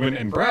 String, woodwind,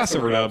 and brass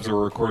overdubs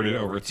were recorded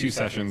over 2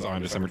 sessions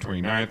on December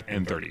 29th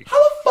and 30th. How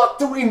the fuck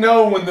do we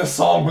know when this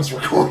song was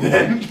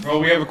recorded?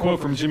 Well, we have a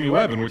quote from Jimmy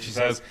Webb in which he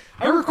says,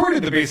 "I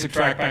recorded the basic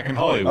track back in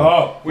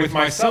Hollywood with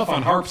myself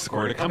on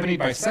harpsichord, accompanied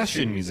by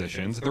session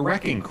musicians, the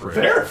Wrecking Crew."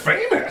 They're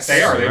famous.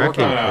 They are. They worked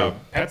on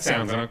Pet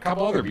Sounds and a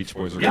couple other Beach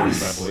Boys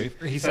recordings, Yes. I believe.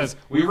 He says,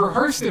 "We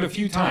rehearsed it a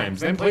few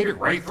times, then played it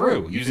right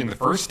through, using the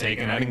first take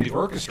and adding the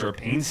orchestra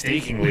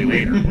painstakingly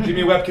later."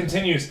 Jimmy Webb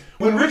continues,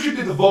 "When Richard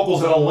did the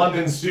vocals at a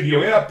London studio,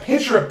 he had a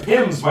pitcher of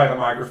Pimm's by the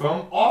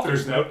microphone.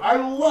 Author's note, I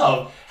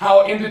love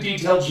how into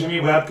detail Jimmy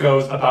Webb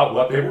goes about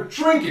what they were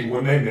drinking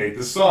when they made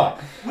the song.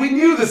 We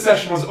knew the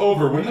session was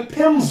over when the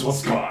Pimm's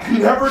was gone.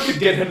 Never could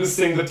get him to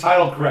sing the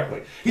title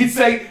correctly. He'd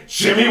say,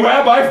 'Jimmy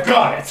Webb, I've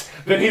got it.'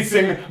 Then he'd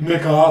sing,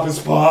 'MacArthur's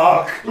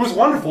Park.' It was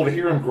wonderful to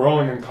hear him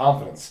growing in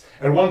confidence.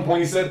 At one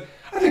point he said,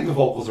 'I think the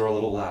vocals are a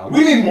little loud.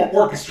 We need more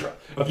orchestra.'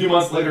 A few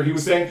months later, he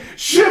was saying,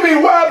 'Jimmy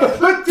Webb,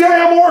 the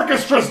damn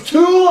orchestra's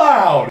too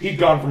loud!' He'd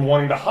gone from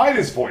wanting to hide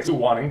his voice to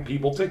wanting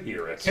people to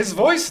hear it. His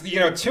voice,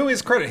 to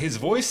his credit, his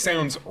voice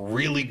sounds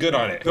really good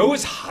on it.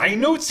 Those high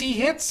notes he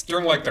hits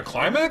during, the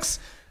climax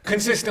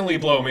consistently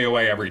blow me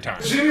away every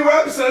time. Jimmy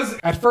Webb says,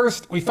 At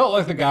first, we felt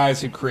like the guys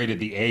who created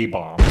the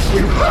A-bomb.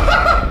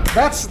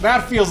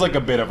 That feels like a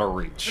bit of a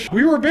reach.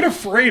 We were a bit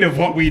afraid of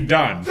what we'd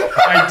done.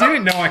 I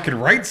didn't know I could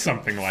write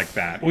something like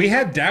that. We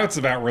had doubts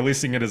about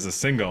releasing it as a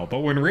single, but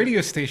when radio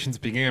stations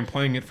began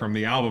playing it from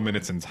the album in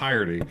its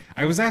entirety,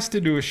 I was asked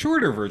to do a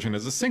shorter version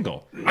as a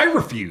single. I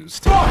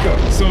refused. Fuck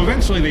 'em. So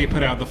eventually they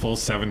put out the full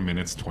 7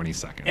 minutes, 20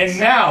 seconds. And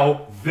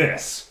now,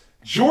 this.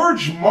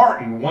 George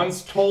Martin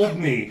once told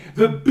me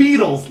the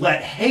Beatles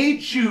let Hey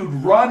Jude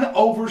run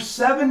over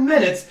 7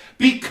 minutes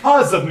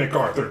because of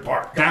MacArthur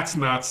Park. That's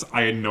nuts.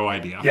 I had no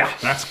idea. Yeah.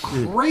 That's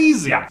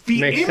crazy. Yeah.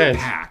 The Makes sense.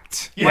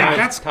 impact. Yeah.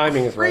 That's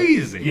Timing is right.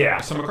 crazy. Yeah.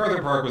 So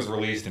MacArthur Park was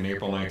released in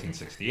April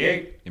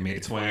 1968. It made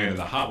its way into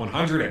the Hot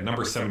 100 at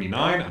number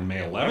 79 on May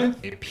 11th.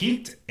 It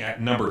peaked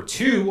at number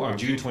 2 on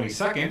June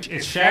 22nd.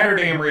 It shattered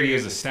AM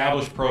radio's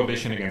established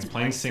prohibition against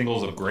playing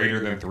singles of greater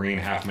than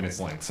 3.5 minutes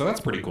length. So that's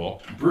pretty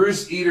cool.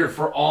 Bruce Eater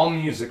for All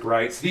Music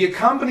writes, the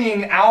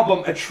accompanying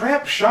album, A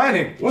Tramp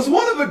Shining, was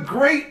one of the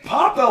great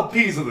pop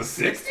LPs of the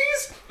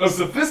 60s? A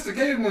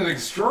sophisticated and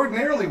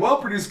extraordinarily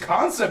well-produced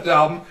concept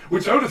album,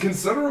 which owed a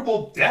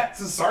considerable debt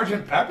to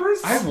Sgt.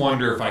 Pepper's? I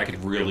wonder if I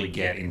could really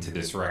get into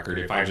this record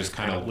if I just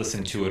kind of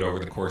listened to it over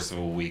the course of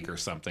a week or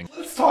something.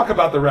 Let's talk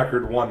about the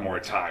record one more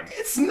time.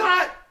 It's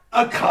not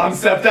a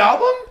concept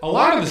album. A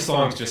lot of the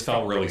songs just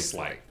felt really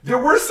slight. There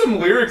were some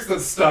lyrics that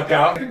stuck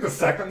out. I think the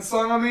second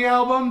song on the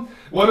album,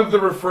 one of the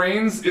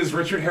refrains is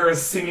Richard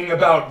Harris singing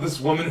about this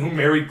woman who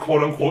married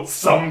quote-unquote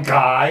some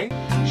guy.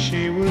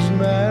 She was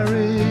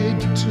married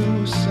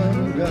to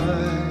some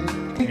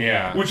guy.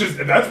 Yeah.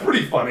 That's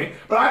pretty funny.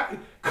 But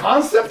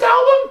concept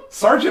album?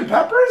 Sgt.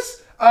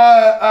 Pepper's?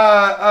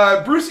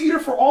 Bruce Eater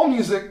for All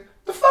Music?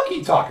 The fuck are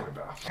you talking about?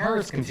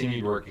 Harris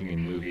continued working in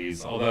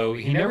movies, although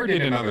he never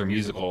did another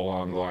musical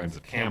along the lines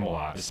of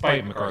Camelot,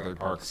 despite MacArthur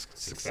Park's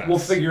success. We'll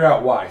figure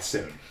out why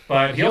soon.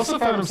 But he also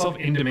found himself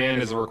in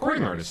demand as a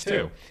recording artist,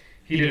 too.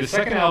 He did a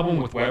second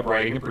album with Webb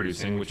writing and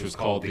producing, which was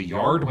called The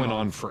Yard Went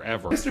On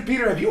Forever. Mr.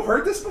 Peter, have you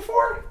heard this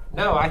before?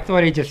 No, I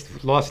thought he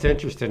just lost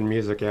interest in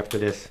music after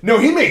this. No,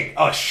 he made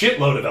a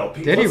shitload of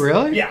LPs. Did he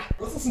really? Yeah.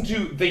 Let's listen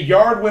to The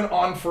Yard Went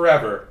On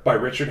Forever by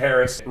Richard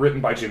Harris,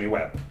 written by Jimmy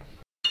Webb.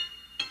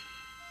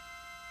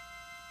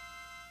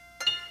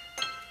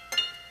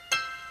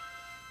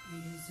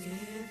 Is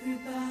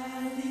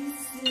everybody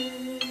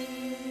safe?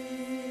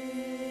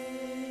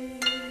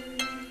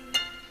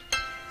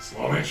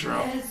 Slow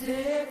intro. Has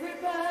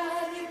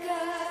everybody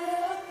got a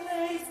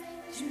place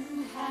to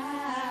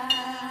hide?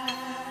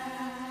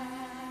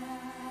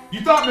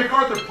 You thought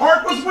MacArthur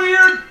Park was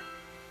weird?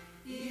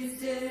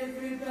 Is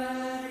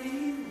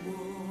everybody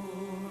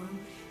warm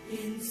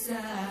inside?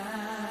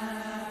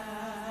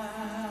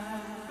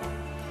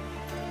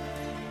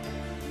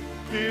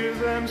 Hear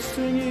them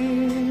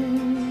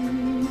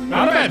singing.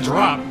 Not a bad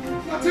drop.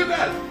 Not too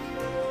bad.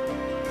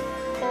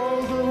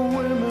 All the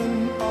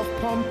women of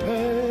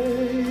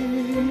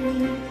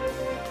Pompeii,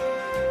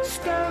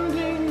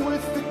 standing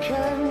with the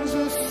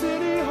Kansas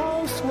City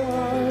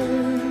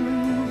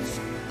housewives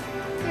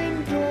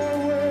in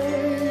doorways,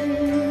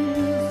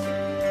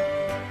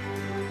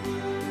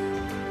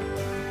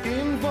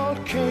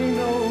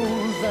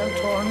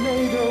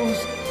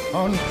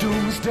 on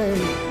doomsday.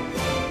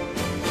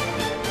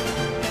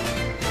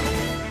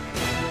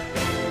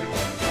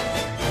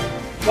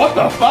 What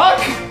the fuck?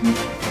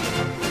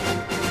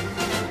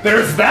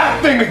 There's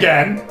that thing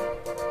again.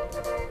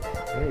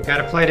 You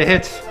gotta play the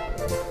hits.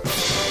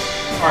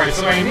 All right,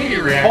 so my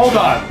immediate reaction. Hold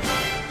on.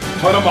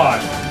 Put them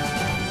on.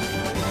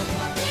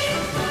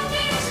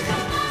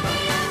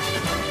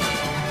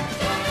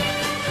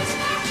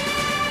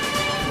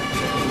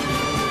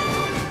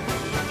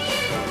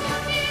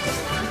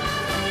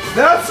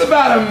 That's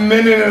about a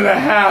minute and a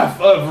half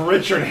of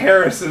Richard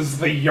Harris's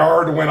The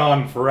Yard Went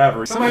On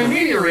Forever. So my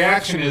immediate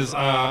reaction is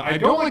I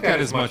don't like that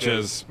as much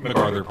as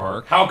MacArthur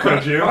Park. How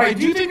could you? But I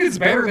do think it's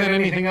better than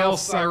anything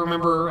else I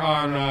remember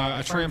on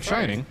A Tramp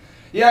Shining.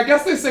 Yeah, I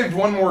guess they saved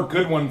one more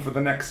good one for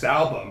the next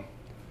album.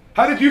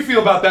 How did you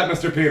feel about that,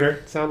 Mr.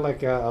 Peter? Sound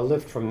like a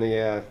lift from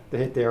the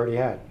hit they already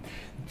had.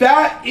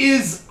 That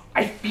is,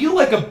 I feel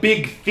like a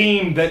big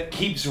theme that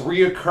keeps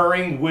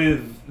reoccurring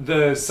with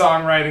the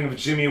songwriting of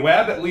Jimmy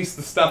Webb, at least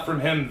the stuff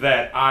from him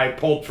that I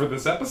pulled for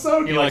this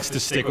episode. He likes to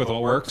stick with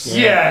what works.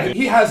 Yeah,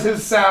 he has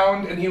his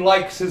sound, and he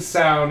likes his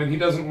sound, and he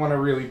doesn't want to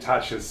really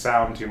touch his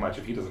sound too much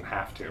if he doesn't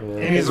have to.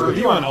 In his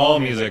review on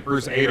AllMusic,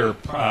 Bruce Ader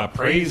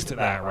praised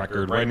that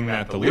record, writing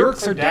that the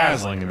lyrics are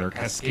dazzling in their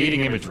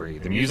cascading imagery,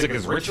 the music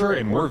is richer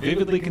and more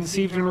vividly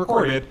conceived and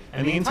recorded,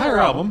 and the entire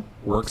album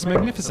works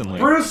magnificently.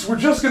 Bruce, we're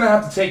just going to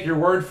have to take your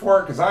word for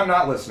it, because I'm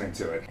not listening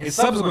to it. His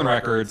subsequent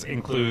records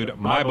include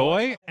My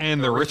Boy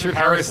and the Richard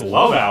Harris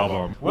Love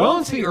Album. Well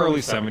into the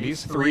early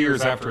 70s, 3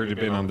 years after it had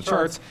been on the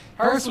charts,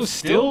 Harris was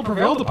still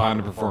prevailed upon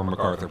to perform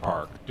MacArthur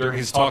Park during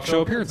his talk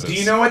show appearances. Do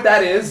you know what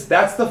that is?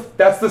 That's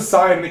the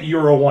sign that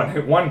you're a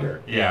one-hit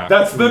wonder. Yeah.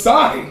 That's the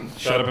sign.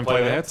 Shut up and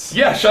play the hits?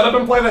 Yeah, shut up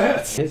and play the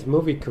hits. His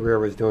movie career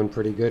was doing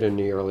pretty good in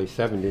the early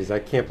 70s. I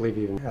can't believe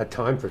he even had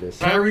time for this.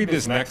 Can I read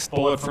this next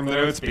bullet from the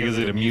notes because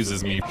it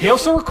amuses me? He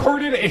also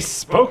recorded a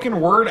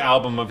spoken word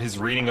album of his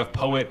reading of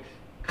poet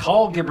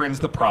Carl Gibbons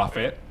The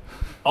Prophet,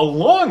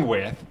 along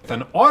with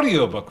an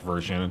audiobook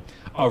version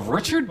of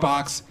Richard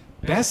Bach's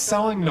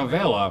best-selling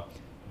novella,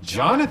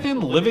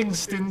 Jonathan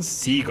Livingston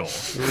Seagull,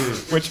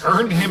 which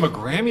earned him a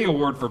Grammy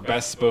Award for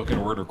Best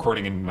Spoken Word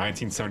Recording in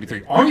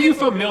 1973. Are you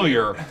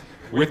familiar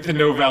with the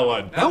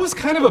novella? That was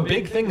kind of a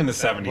big thing in the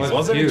 70s,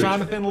 wasn't it, huge.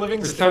 Jonathan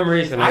Livingston? For some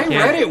reason, I can't-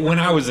 read it when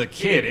I was a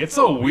kid. It's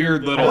a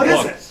weird little What is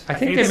book. it? I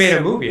think they made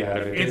a movie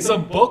out of it. It's a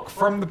book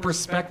from the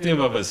perspective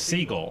of a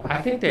seagull.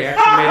 I think they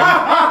actually made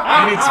a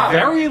And it's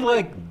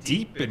very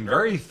deep and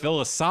very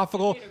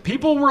philosophical.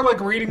 People were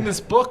reading this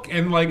book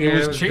and it it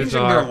was was changing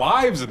bizarre. their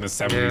lives in the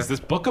 70s. Yeah. This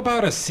book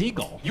about a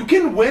seagull. You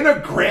can win a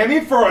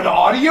Grammy for an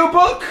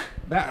audiobook?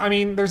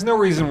 There's no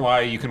reason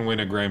why you can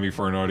win a Grammy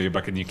for an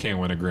audiobook and you can't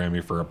win a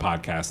Grammy for a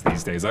podcast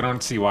these days. I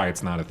don't see why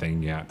it's not a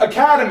thing yet.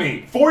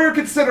 Academy, for your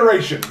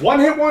consideration,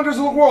 one-hit wonders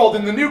of the world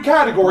in the new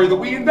category that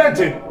we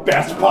invented,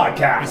 Best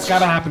Podcast. It's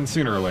gotta happen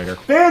sooner or later.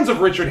 Fans of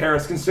Richard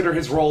Harris consider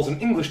his roles in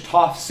English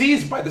Toff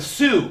seized by the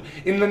Sioux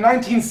in the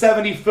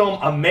 1970 film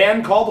A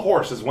Man Called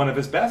Horse as one of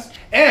his best,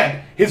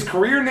 and his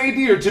career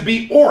nadir to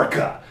be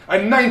Orca, a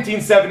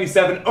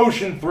 1977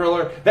 ocean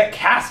thriller that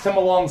cast him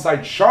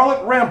alongside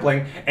Charlotte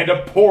Rampling and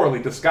a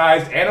poorly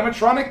disguised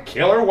animatronic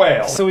killer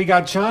whale. So we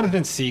got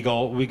Jonathan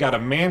Seagull, we got A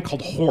Man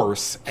Called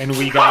Horse, and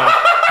we got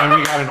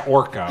an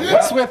orca.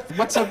 What's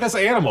with this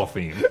animal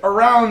theme?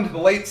 Around the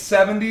late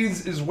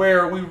 70s is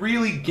where we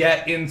really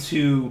get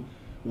into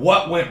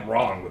what went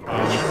wrong with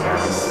Richard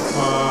Harris.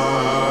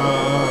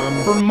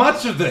 For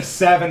much of the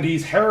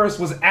 70s, Harris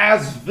was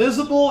as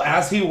visible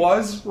as he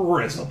was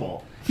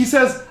risible. He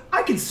says,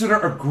 I consider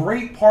a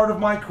great part of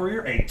my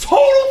career a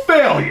total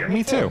failure.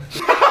 Me too.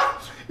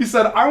 He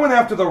said, I went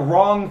after the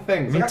wrong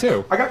things. Me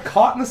too. I got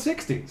caught in the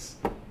 60s.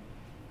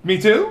 Me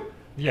too?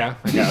 Yeah,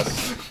 I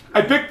guess.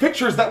 I picked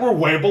pictures that were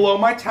way below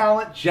my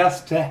talent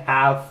just to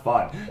have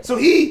fun. So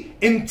he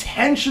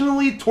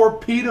intentionally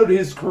torpedoed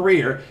his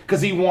career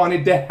because he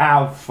wanted to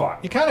have fun.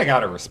 You kind of got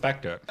to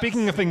respect it.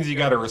 Speaking of things you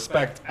got to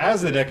respect,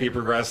 as the decade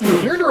progressed,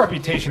 he earned a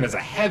reputation as a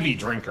heavy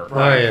drinker.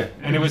 Oh, yeah.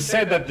 And it was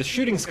said that the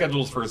shooting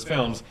schedules for his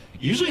films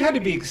usually had to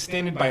be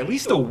extended by at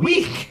least a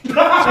week to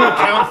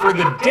account for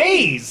the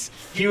days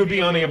he would be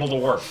unable to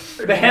work.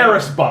 The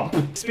Harris bump.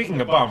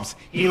 Speaking of bumps,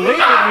 he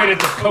later admitted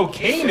to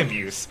cocaine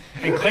abuse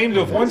and claimed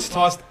to have once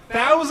tossed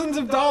thousands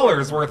of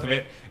dollars worth of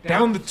it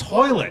down the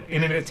toilet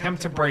in an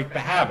attempt to break the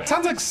habit.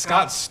 Sounds like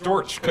Scott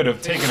Storch could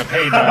have taken a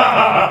page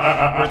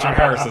out of Richard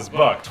Harris's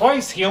book.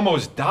 Twice he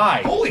almost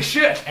died. Holy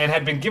shit. And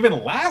had been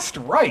given last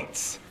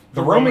rites,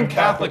 the Roman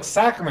Catholic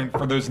sacrament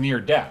for those near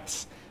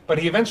deaths. But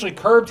he eventually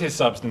curbed his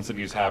substance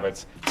abuse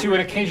habits to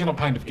an occasional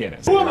pint of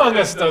Guinness. Who among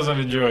us doesn't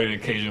enjoy an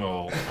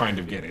occasional pint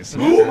of Guinness?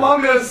 Who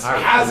among us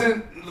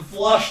hasn't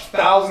flushed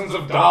thousands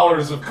of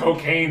dollars of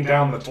cocaine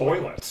down the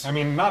toilet? I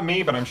mean, not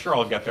me, but I'm sure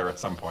I'll get there at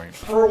some point.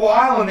 For a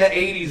while in the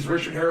 80s,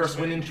 Richard Harris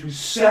went into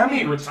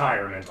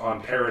semi-retirement on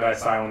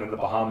Paradise Island in the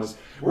Bahamas,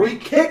 where he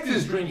kicked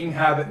his drinking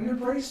habit and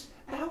embraced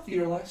a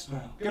healthier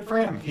lifestyle. Good for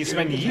him. He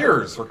spent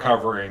years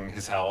recovering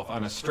his health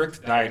on a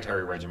strict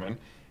dietary regimen,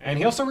 and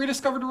he also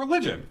rediscovered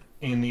religion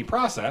in the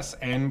process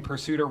and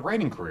pursued a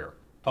writing career.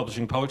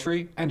 publishing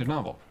poetry and a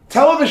novel.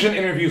 Television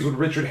interviews with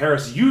Richard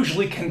Harris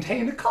usually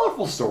contained a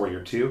colorful story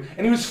or two,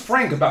 and he was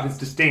frank about his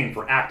disdain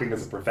for acting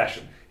as a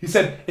profession. He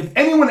said, "If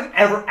anyone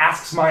ever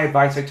asks my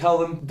advice, I tell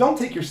them, don't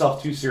take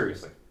yourself too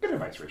seriously." Good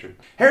advice, Richard.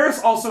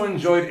 Harris also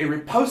enjoyed a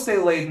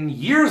riposte-laden,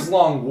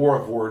 years-long war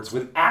of words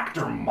with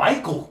actor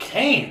Michael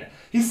Caine.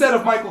 He said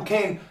of Michael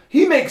Caine,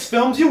 "He makes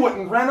films you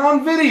wouldn't rent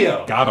on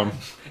video." Got him.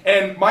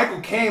 And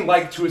Michael Caine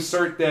liked to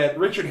assert that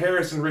Richard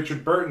Harris and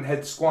Richard Burton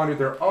had squandered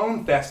their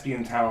own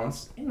thespian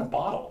talents in the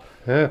bottle.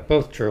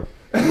 Both true.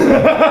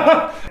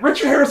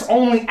 Richard Harris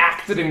only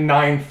acted in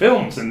 9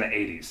 films in the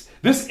 80s.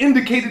 This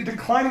indicated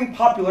declining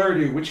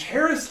popularity, which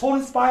Harris told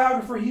his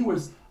biographer he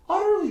was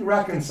utterly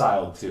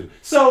reconciled to.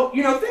 So,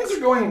 things are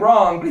going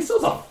wrong, but he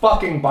still's a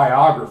fucking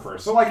biographer.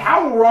 So,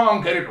 how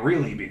wrong could it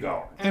really be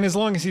going? And as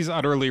long as he's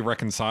utterly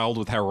reconciled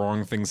with how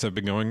wrong things have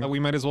been going, we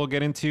might as well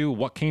get into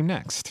what came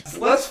next.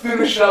 Let's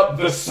finish up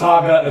the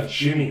saga of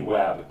Jimmy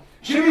Webb.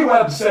 Jimmy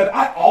Webb said,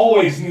 "I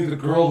always knew the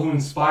girl who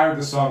inspired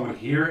the song would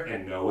hear it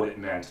and know what it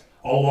meant.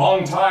 A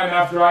long time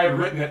after I had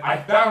written it, I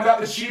found out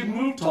that she had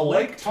moved to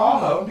Lake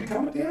Tahoe and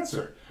become a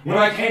dancer. When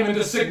I came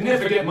into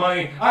significant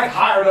money, I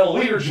hired a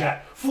Learjet,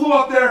 flew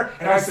up there,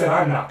 and I said,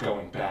 I'm not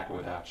going back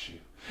without you.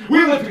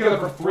 We lived together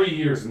for 3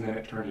 years, and then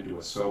it turned into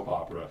a soap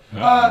opera.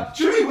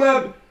 Jimmy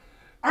Webb,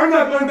 I'm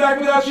not going back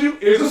without you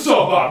is a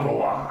soap opera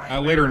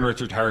line." Later in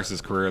Richard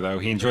Harris's career, though,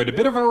 he enjoyed a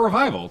bit of a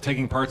revival,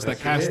 taking parts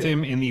that cast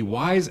him in the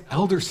wise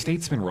elder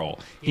statesman role.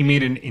 He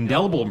made an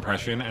indelible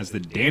impression as the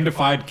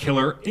dandified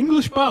killer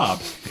English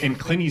Bob in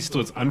Clint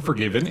Eastwood's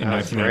Unforgiven in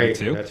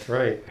 1992. That's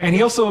right. And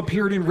he also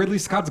appeared in Ridley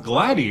Scott's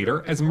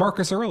Gladiator as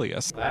Marcus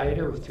Aurelius.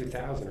 Gladiator was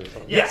 2000 or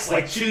something. Yes,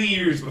 2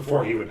 years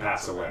before he would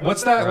pass away.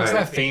 What's that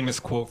Right.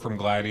 famous quote from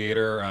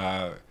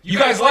Gladiator? You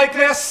guys like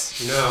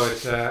this? No,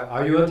 it's,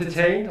 are you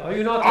entertained? Are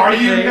you not Are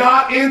entertained? you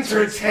not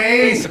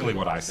entertained? Basically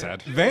what I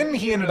said. Then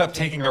he ended up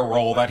taking a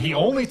role that he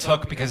only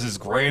took because his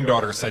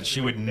granddaughter said she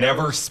would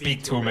never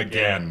speak to him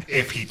again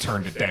if he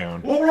turned it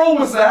down. What role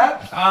was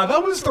that?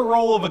 That was the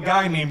role of a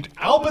guy named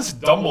Albus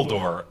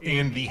Dumbledore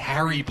in the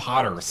Harry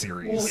Potter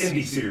series.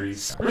 Indie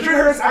series. Richard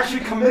Harris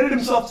actually committed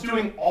himself to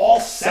doing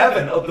all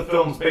 7 of the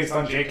films based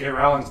on J.K.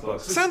 Rowling's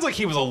books. Sounds like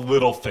he was a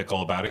little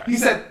fickle about it. He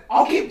said,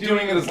 "I'll keep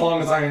doing it as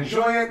long as I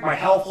enjoy it, my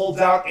health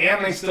holds out,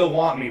 and they still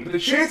want me. But the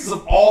chances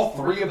of all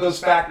 3 of those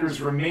factors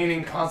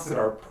remaining constant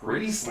are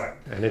pretty slim."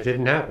 And it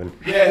didn't happen.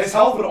 Yeah, his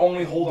health would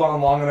only hold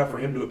on long enough for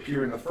him to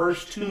appear in the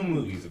first 2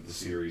 movies of the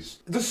series.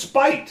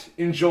 Despite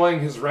enjoying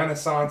his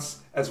renaissance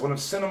as one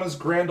of cinema's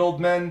grand old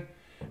men,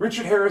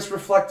 Richard Harris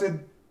reflected,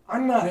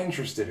 "I'm not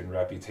interested in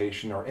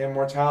reputation or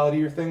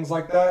immortality or things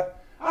like that.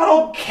 I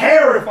don't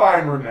care if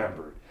I'm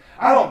remembered.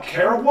 I don't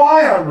care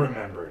why I'm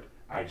remembered.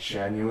 I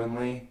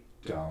genuinely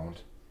don't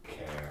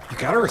care." You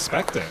gotta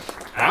respect it.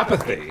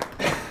 Apathy.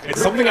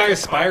 It's something I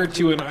aspire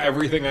to in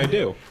everything I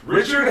do.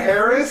 Richard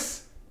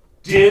Harris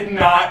did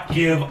not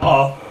give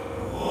a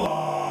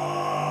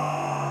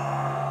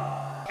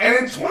And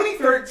in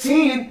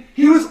 2013,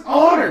 he was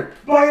honored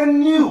by a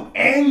new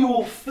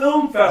annual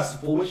film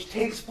festival which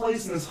takes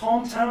place in his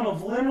hometown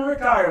of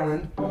Limerick,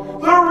 Ireland,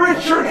 the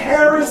Richard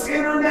Harris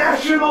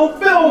International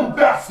Film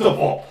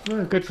Festival.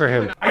 Good for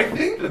him. I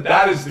think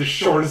that is the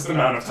shortest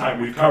amount of time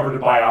we've covered a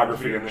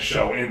biography in the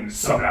show in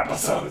some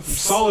episodes.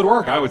 Solid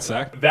work, I would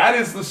say. That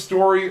is the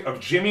story of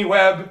Jimmy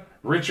Webb,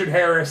 Richard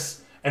Harris,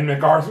 and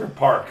MacArthur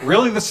Park.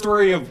 Really the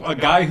story of a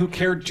guy who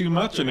cared too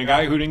much and a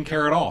guy who didn't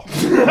care at all.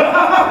 There you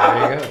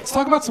go. Let's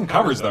talk about some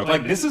covers, though.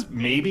 This is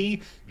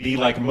maybe the,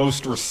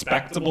 most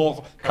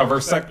respectable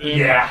cover section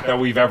that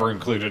we've ever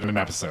included in an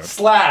episode.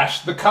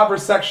 / the cover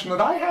section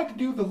that I had to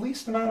do the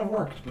least amount of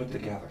work to put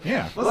together.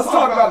 Yeah. Let's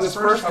talk about this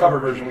first cover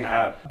version we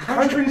have.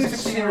 Country music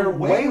singer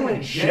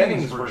Waylon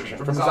Jennings' version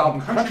from his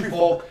album Country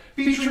Folk,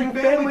 featuring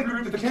family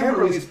group The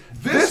Kimberleys.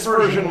 This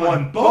version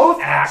won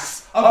both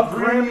acts a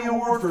Grammy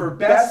Award for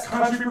Best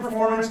Country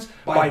Performance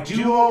by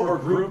Duo or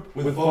Group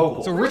with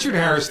Vocal. So Richard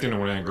Harris didn't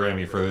win a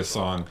Grammy for this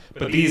song,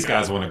 but these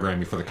guys won a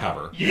Grammy for the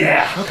cover.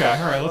 Yeah. Okay,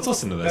 all right, let's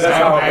listen to this. That's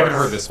how it I haven't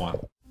works. heard this one.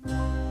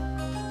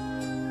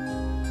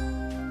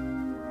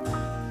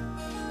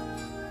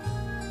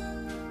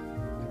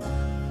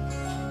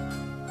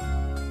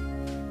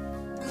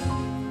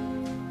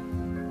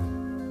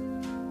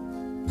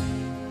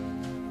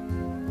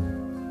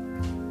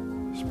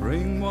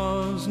 Spring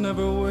was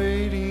never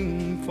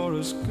waiting for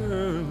us,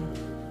 girl.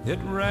 It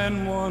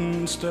ran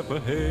one step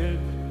ahead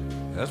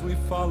as we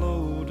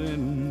followed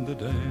in the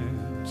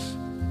dance.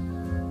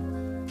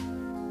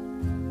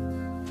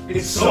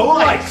 It's so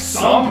like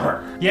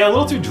summer. Yeah, a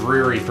little too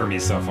dreary for me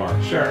so far.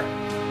 Sure.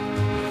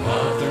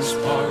 Father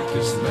spark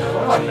is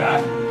I like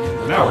that.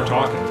 Now we're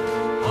talking.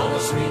 all the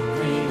sweet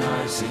green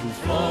icing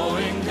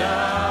flowing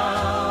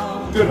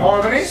down. Good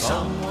harmony.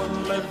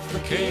 Someone left the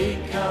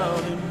cake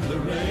out in the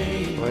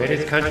rain. Well, it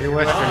is country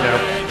western now.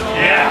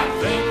 Yeah.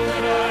 Think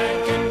that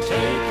I can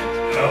take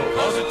it,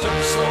 cause it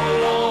took so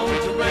long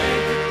to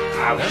make it.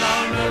 Ouch. And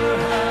I'll never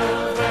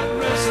have that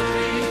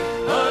recipe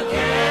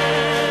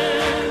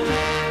again.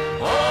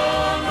 Oh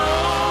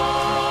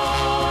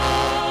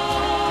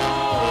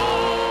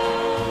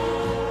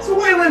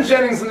Waylon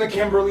Jennings and the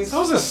Kimberleys. That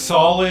was a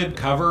solid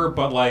cover,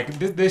 but like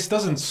this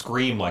doesn't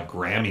scream like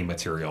Grammy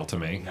material to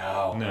me.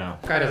 No. No.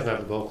 Guy doesn't have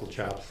the vocal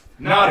chops.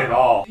 Not at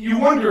all. You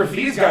wonder if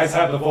these guys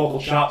have the vocal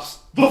chops.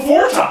 The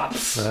Four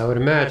Tops! I would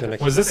imagine.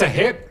 Was this a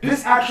hit?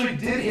 This actually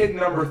did hit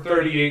number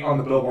 38 on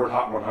the Billboard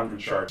Hot 100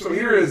 chart. So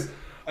here is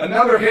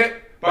another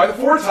hit by the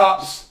Four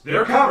Tops,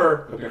 their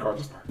cover of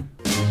MacArthur's Park.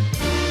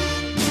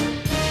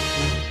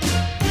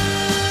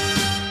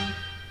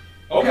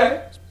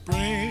 Okay.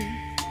 Spring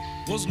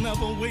was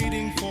never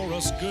waiting for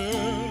us,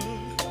 girl.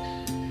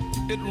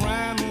 It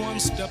ran one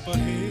step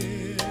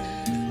ahead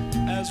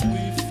as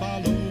we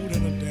followed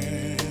in a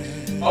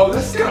dance. Oh,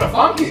 this is kind of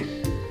funky.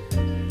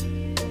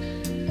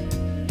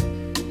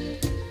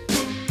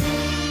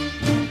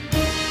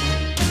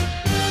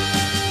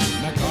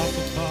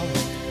 MacArthur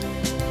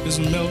Park is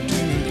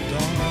melting in the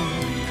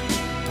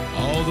dark.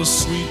 All the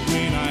sweet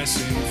green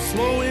icing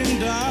flowing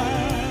down.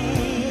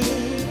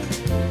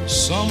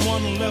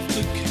 Someone left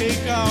the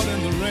cake out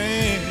in the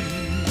rain.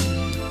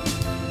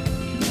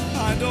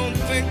 I don't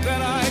think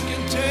that I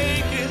can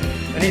take it.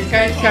 And he's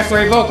got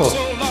great vocals.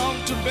 So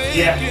long to bake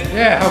Yeah. it,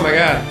 Yeah, oh my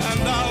god.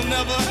 and I'll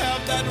never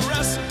have that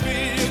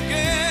recipe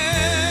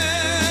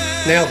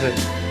again. Nails it.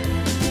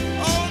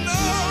 Oh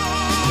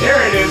no!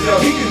 There it is, though.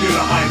 He can do the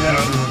high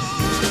note.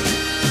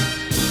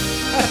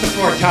 That's the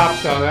Four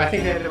Tops, though. I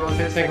think they had the most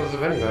hit singles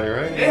of anybody,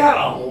 right? They had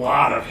a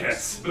lot of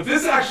hits. But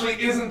this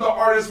actually isn't the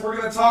artist we're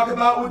going to talk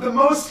about with the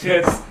most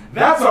hits.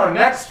 That's our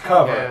next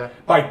cover Yeah.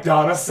 by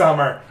Donna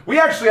Summer. We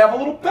actually have a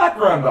little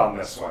background on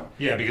this one.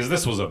 Yeah, because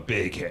this was a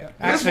big hit.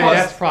 Actually, was-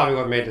 that's probably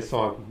what made the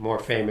song more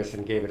famous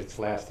and gave it its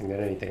lasting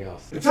than anything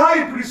else.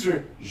 Italian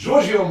producer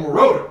Giorgio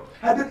Moroder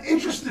had been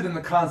interested in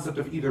the concept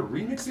of either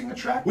remixing a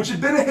track, which had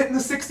been a hit in the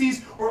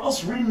 60s, or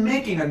else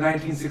remaking a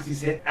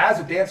 1960s hit as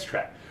a dance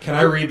track. Can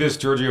I read this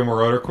Giorgio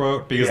Moroder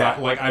quote? Because Yeah.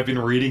 I've been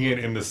reading it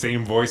in the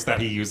same voice that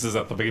he uses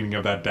at the beginning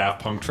of that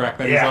Daft Punk track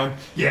that he's Yeah, on.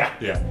 yeah.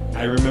 Yeah.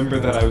 I remember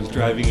that I was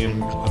driving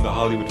in on the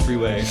Hollywood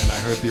freeway and I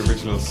heard the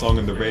original song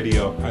on the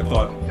radio. I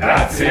thought,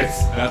 That's it.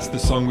 That's the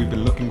song we've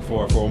been looking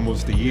for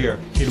almost a year.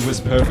 It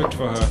was perfect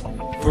for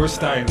her.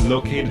 First, I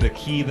located a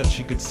key that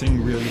she could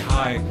sing really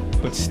high,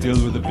 but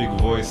still with a big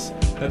voice.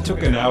 That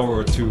took an hour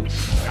or two.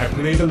 I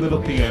played a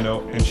little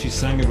piano and she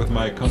sang it with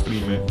my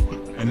accompaniment.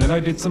 And then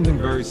I did something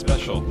very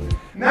special.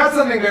 Now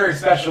something very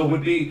special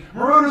would be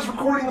Moroder's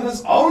recording with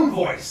his own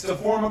voice to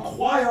form a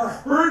choir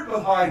heard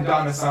behind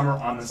Donna Summer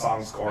on the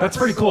song's chorus. That's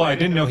pretty cool. I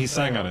didn't know he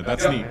sang on it.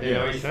 That's Yeah. neat. You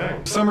know what he's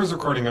saying? Summer's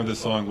recording of this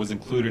song was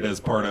included as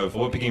part of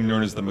what became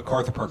known as the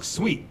MacArthur Park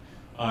Suite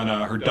on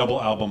her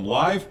double album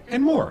Live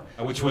and More,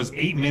 which was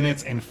 8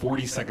 minutes and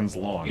 40 seconds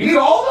long. You need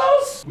all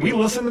those? We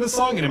listened to the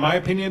song, and in my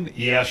opinion,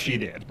 yes, she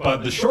did.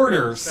 But the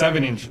shorter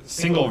 7-inch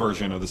single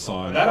version of the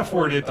song, that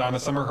afforded Donna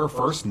Summer her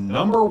first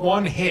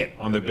 #1 hit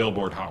on the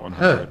Billboard Hot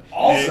 100.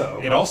 Also-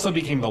 It also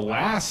became the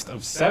last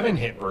of 7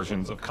 hit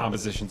versions of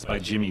compositions by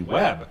Jimmy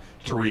Webb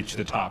to reach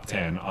the top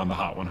 10 on the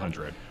Hot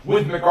 100.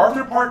 With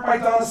MacArthur Park by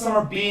Donna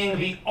Summer being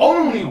the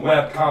only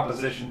Webb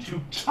composition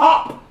to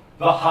top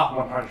the Hot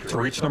 100. To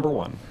reach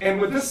 #1.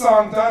 And with this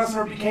song, Donna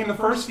Summer became the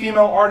first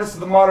female artist of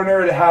the modern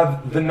era to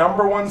have the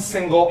 #1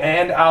 single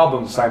and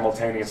album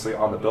simultaneously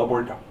on the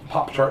Billboard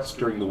pop charts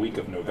during the week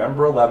of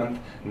November 11th,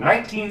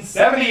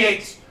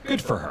 1978.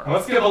 Good for her. And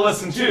let's give a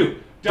listen to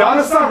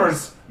Donna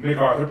Summer's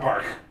MacArthur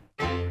Park.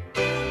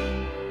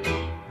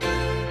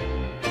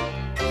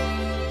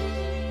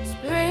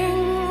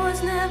 Spring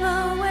was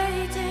never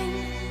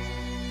waiting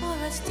for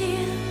us,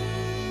 dear.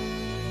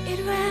 It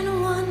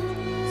ran one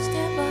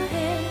step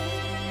ahead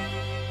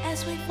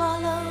as we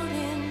followed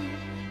in.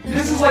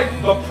 This is like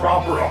the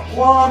proper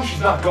aplomb.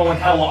 She's not going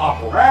hella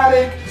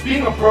operatic. It's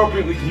being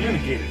appropriately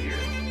communicated here.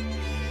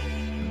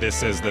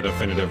 This is the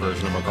definitive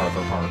version of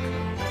MacArthur Park.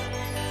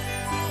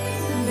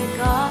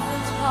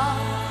 MacArthur's Park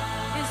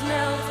is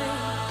melting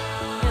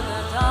in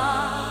the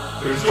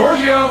dark. There's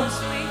Giorgio.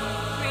 Sweet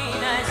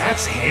green ice.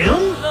 That's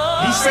him?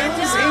 He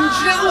sings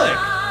angelic.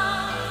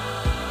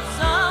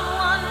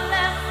 Someone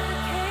left the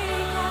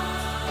cake out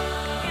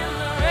in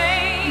the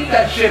rain. Keep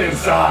that shit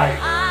inside.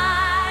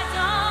 I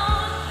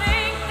don't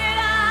think that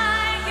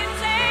I can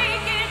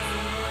take it,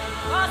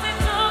 'cause it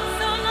took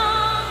so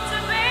long to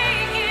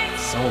make it,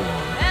 So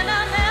long. and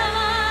I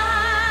never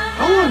have.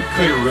 How long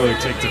could it really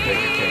take to bake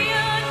a cake?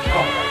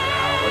 Oh my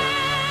god.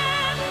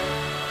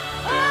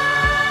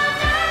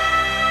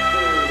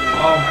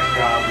 Oh my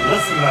god.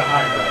 Listen to that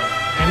high note.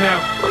 And now,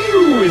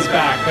 Pew is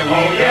back that we,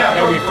 Oh, yeah.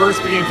 that we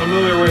first became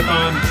familiar with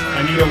on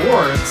Anita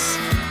Ward's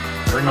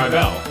Ring My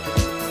Bell.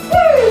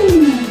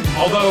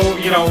 Although,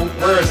 you know,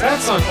 whereas that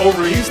song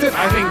overused it,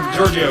 I think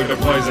Giorgio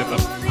deploys it the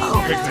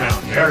perfect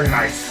amount. Very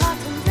nice.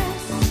 Cotton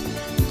dress,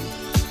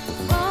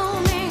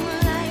 roaming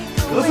like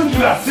a Listen to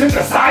that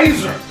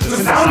synthesizer. The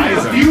sound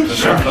of the The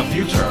sound of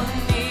future. the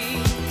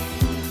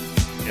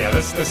future. Yeah,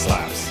 this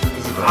slaps.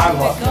 This is great. I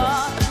love this.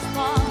 MacArthur's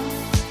Park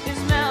is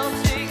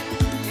melting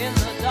in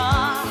the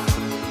dark.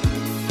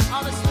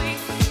 All the sweet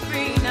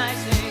green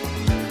icing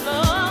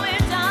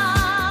flowing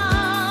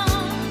down.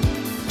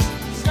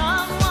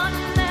 Someone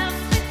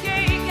left the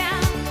cake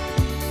out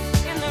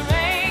in the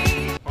rain.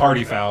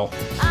 Party foul.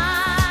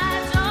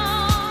 I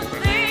don't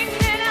think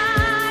that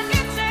I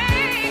can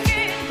take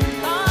it,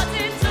 'cause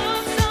it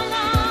took so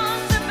long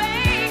to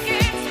make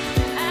it,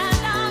 and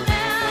I'll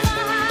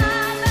never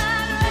have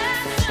that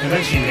rest. And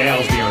then she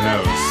nails the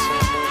oh-no's.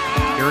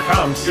 Here it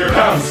comes. Here it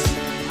comes.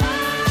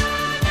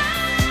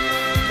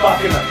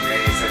 Fucking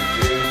amazing,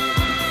 dude.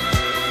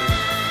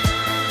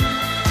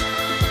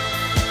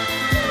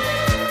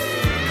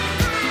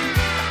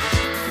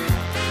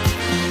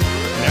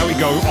 Now we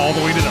go all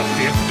the way to the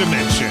 5th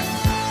dimension.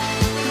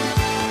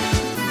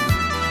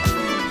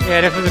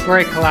 Yeah, this was a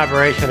great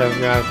collaboration of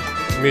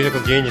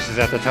musical geniuses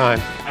at the time.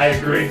 I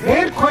agree. They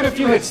had quite a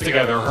few hits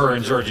together, her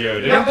and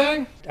Giorgio, didn't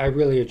they? I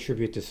really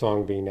attribute the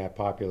song being that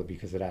popular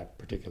because of that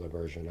particular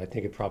version. I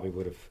think it probably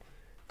would have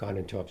gone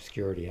into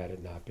obscurity had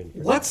it not been for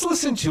Let's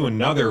listen to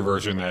another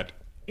version that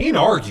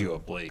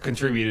inarguably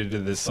contributed to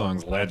this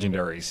song's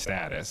legendary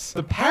status.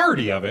 The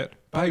parody of it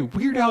by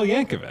Weird Al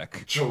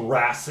Yankovic.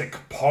 Jurassic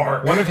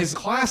Park. One of his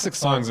classic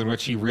songs in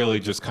which he really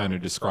just kind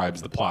of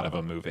describes the plot of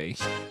a movie.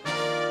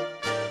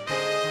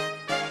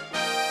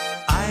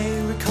 I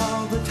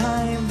recall the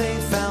time they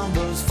found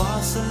those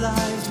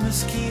fossilized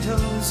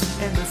mosquitoes,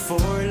 and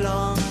before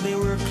long they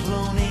were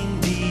cloning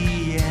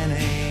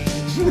DNA.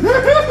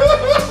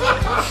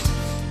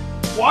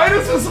 Why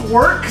does this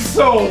work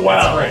so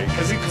well? Right,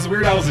 because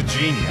Weird Al is a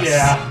genius.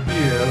 Yeah, he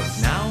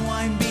is. Now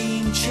I'm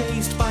being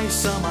chased by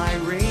some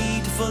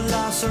irate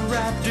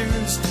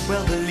velociraptors.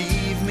 Well,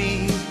 believe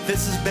me,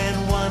 this has been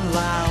one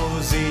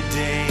lousy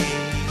day.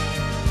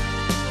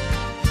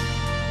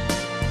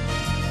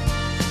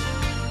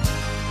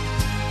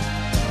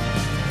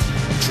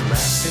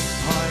 Jurassic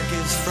Park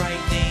is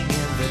frightening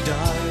in the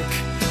dark.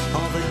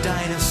 All the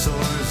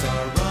dinosaurs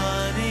are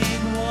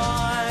running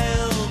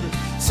wild.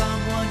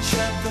 Someone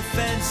shut the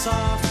fence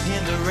off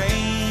in the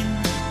rain.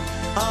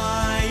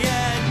 I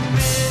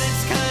admit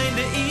it's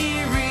kinda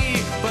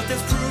eerie, but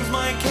this proves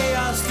my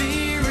chaos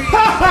theory.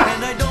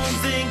 And I don't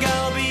think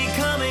I'll be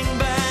coming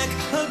back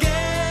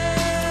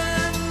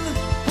again.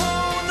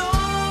 Oh no!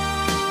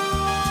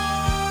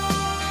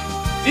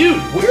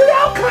 Dude, Weird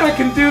Al kind of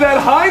can do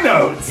that high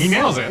notes. He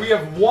nails it. We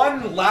have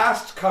one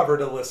last cover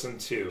to listen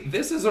to.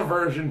 This is a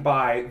version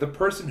by the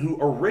person who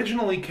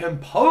originally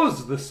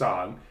composed the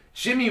song,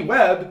 Jimmy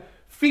Webb,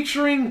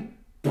 featuring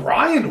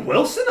Brian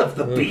Wilson of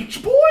the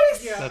Beach Boys?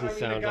 Doesn't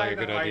sound like a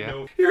good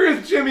idea. Here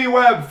is Jimmy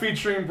Webb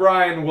featuring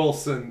Brian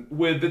Wilson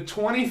with the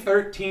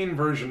 2013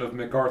 version of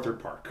MacArthur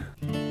Park.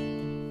 I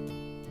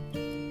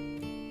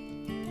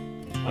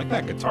like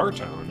that guitar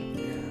tone.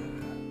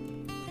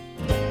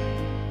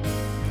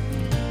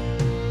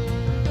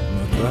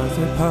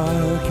 MacArthur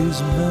Park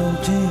is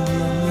melting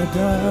in the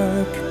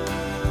dark.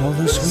 All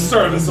the sweet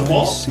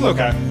Serviceable.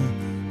 Okay.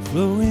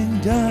 flowing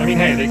down. I mean,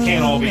 hey, they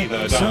can't all be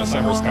the Donna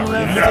Summers cover.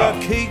 Someone You left know?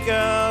 a cake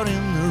out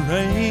in the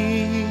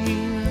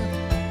rain.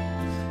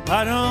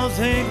 I don't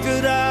think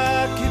that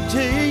I could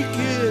take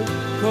it,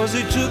 'cause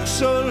it took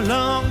so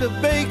long to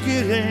bake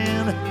it,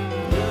 and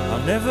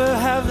I'll never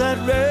have that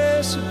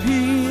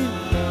recipe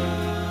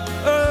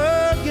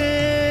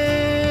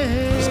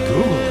again. Just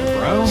Google it,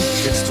 bro.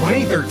 It's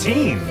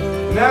 2013.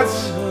 And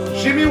that's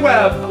Jimmy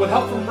Webb with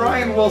help from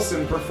Brian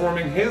Wilson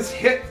performing his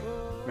hit,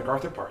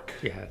 MacArthur Park.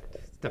 Yeah,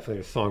 it's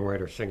definitely a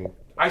songwriter singing.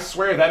 I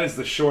swear that is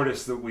the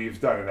shortest that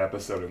we've done an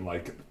episode in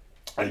like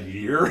a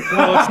year.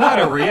 Well, it's not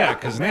over yet,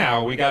 because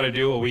now we got to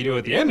do what we do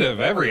at the end of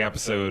every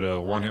episode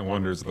of One Hit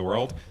Wonders of the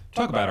World.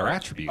 Talk about our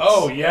attributes.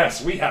 Oh,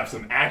 yes, we have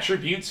some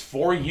attributes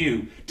for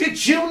you.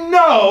 Did you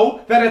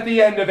know that at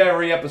the end of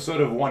every episode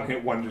of One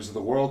Hit Wonders of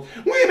the World,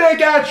 we make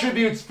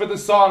attributes for the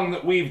song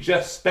that we've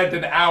just spent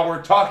an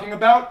hour talking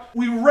about?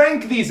 We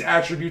rank these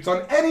attributes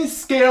on any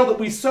scale that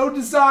we so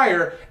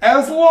desire,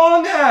 as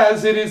long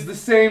as it is the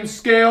same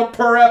scale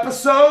per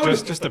episode.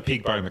 Just a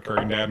peek behind the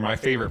curtain, Dad. My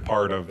favorite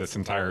part of this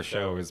entire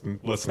show is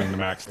listening to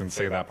Maxton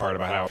say that part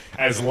about how,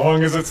 as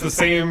long as it's the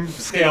same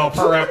scale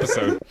per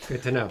episode.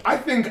 Good to know. I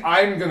think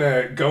I'm gonna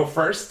go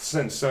first,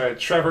 since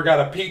Trevor got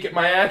a peek at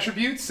my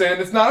attributes, and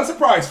it's not a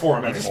surprise for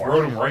him I just anymore.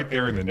 wrote them right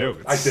there in the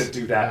notes. I did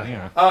do that.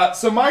 Yeah.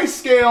 So my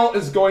scale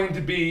is going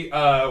to be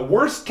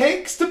worst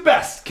cakes to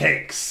best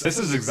cakes. This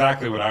is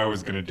exactly what I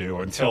was going to do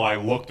until I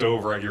looked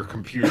over at your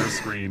computer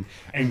screen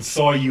and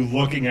saw you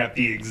looking at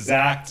the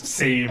exact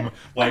same,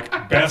 like,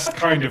 best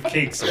kind of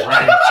cakes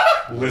ranked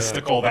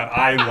listicle that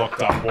I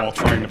looked up while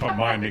trying to put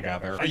mine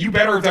together. You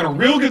better have done a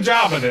real good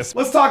job of this.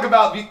 Let's talk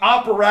about the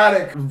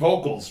operatic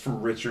vocals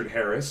from Richard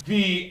Harris.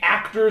 The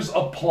actor's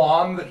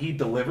aplomb that he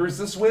delivers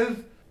this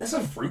with. That's a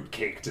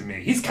fruitcake to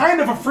me. He's kind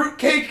of a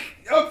fruitcake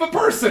of a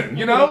person,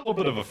 you A know? little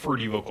bit of a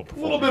fruity vocal A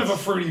performance. little bit of a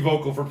fruity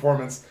vocal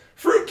performance.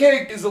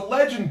 Fruitcake is a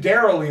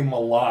legendarily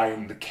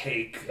maligned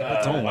cake.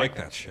 I don't like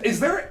that shit.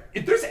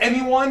 If there's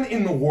anyone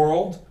in the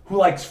world who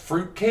likes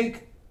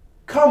fruitcake,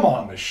 come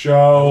on the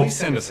show. Please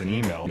send us an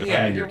email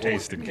defending your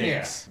taste in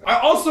cakes. Yeah. I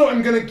also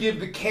am going to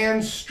give the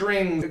canned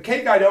string, the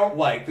cake I don't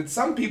like, that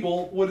some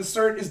people would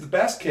assert is the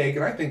best cake,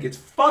 and I think it's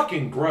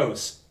fucking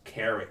gross,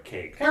 carrot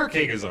cake. Carrot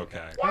cake is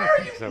okay. Why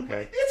are you? It's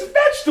okay. It's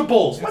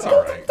vegetables. It's Don't-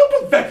 alright.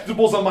 Don't put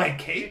vegetables on my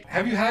cake.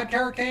 Have you had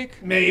carrot cake?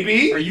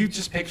 Maybe. Are you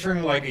just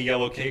picturing like a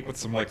yellow cake with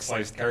some like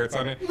sliced carrots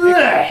on it?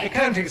 Blech. It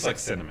kind of tastes like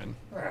cinnamon.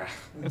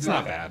 It's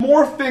not bad.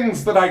 More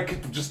things that I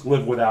could just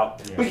live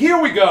without. But here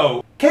we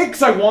go.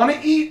 Cakes I want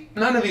to eat,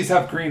 none of these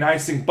have green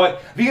icing,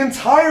 but the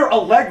entire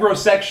Allegro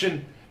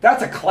section,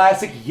 that's a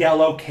classic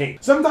yellow cake.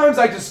 Sometimes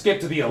I just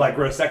skip to the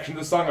Allegro section of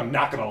the song, I'm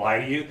not gonna lie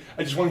to you.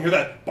 I just want to hear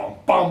that bum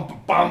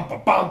bum bum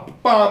bum bum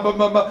bum bum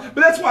bum bum. But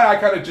that's why I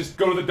kind of just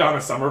go to the Donna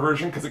Summer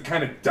version, because it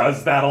kind of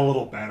does that a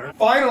little better.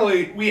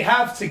 Finally, we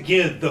have to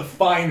give the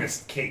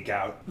finest cake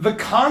out. The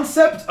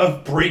concept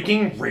of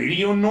breaking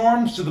radio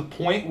norms to the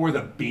point where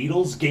the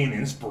Beatles gain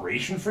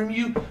inspiration from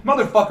you,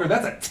 motherfucker,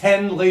 that's a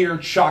 10-layer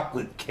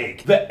chocolate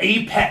cake. The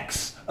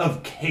apex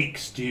of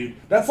cakes, dude.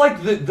 That's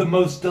like the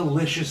most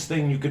delicious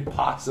thing you could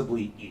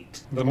possibly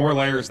eat. The more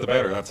layers, the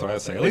better. That's what I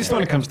say. At least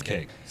when it comes to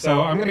cake.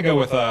 So I'm gonna go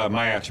with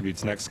my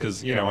attributes next,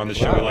 because on the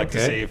show we like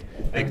to save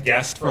the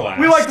guest for last.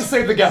 We like to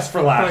save the guest for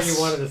I last. thought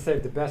you wanted to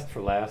save the best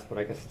for last, but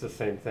I guess it's the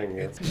same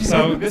thing.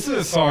 So this is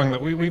a song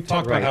that we've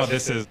talked about Right. how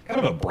this is kind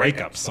of a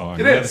breakup song.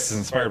 It Yeah, is. This is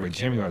inspired by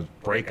Jimmy Ward's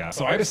breakup.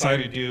 So I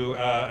decided to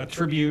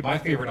attribute my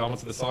favorite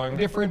elements of the song,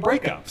 different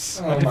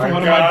breakups. Oh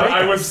my god,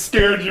 I was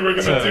scared you were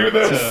gonna do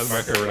this. To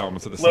my favorite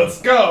elements of the song.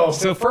 Let's go.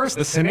 So first,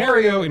 the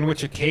scenario in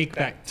which a cake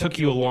that took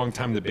you a long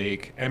time to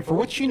bake, and for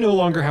which you no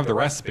longer have the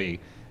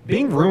recipe,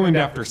 being ruined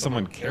after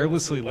someone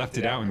carelessly left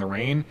it out in the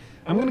rain,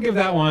 I'm going to give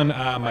that one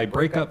my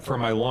breakup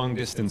from my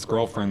long-distance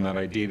girlfriend that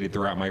I dated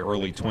throughout my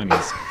early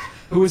 20s,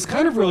 who was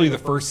kind of really the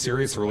first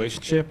serious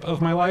relationship of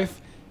my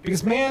life,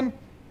 because man,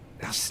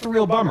 that's just a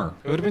real bummer.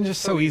 It would have been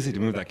just so easy to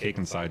move that cake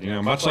inside,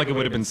 much like it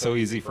would have been so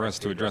easy for us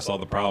to address all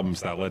the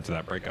problems that led to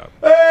that breakup.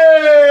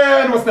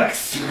 And what's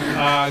next?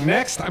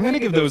 Next, I'm going to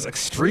give those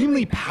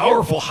extremely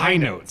powerful high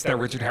notes that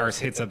Richard Harris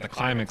hits at the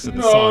climax of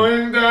the song.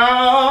 Going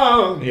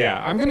down.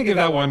 Yeah, I'm going to give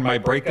that one my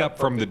breakup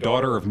from the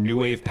daughter of new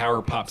wave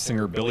power pop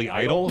singer Billy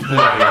Idol, who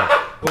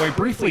I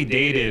briefly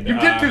dated. You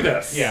did do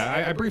this.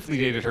 Yeah, I briefly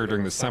dated her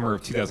during the summer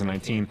of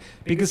 2019,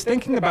 because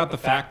thinking about the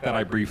fact that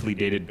I briefly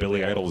dated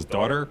Billy Idol's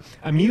daughter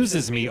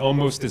amuses me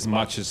almost as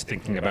much as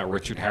thinking about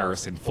Richard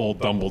Harris in full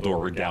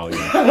Dumbledore regalia,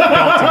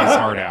 belting his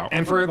heart out.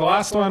 And for the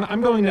last one,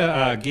 I'm going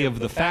to give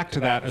the fact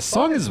that a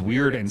song as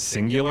weird and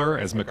singular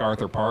as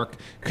MacArthur Park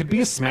could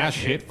be a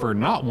smash hit for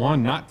not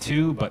one, not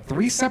two, but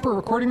 3 separate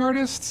recording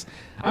artists.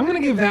 I'm going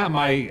to give that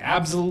my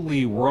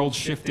absolutely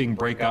world-shifting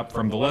breakup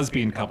from the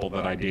lesbian couple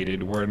that I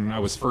dated when I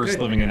was first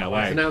living in LA.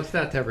 Let's announce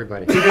that to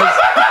everybody. Because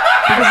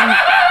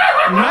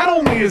not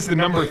only is the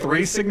number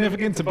 3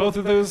 significant to both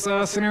of those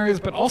scenarios,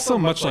 but also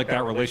much like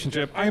that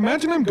relationship, I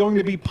imagine I'm going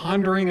to be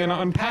pondering and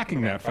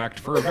unpacking that fact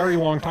for a very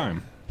long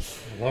time.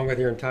 Along with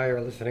your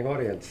entire listening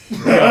audience.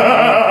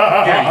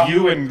 Yeah,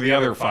 you and the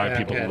other 5 Yeah,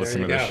 people yeah, who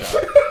listen to there this you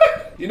show.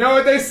 You know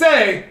what they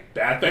say?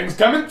 Bad things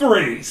come in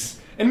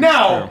threes. And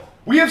now, True.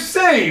 we have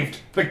saved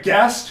the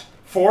guest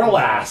for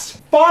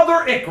last.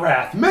 Father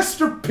Ickrath,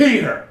 Mr.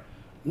 Peter,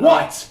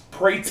 what,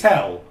 pray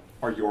tell,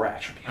 are your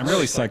attributes? I'm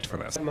really psyched for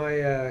this.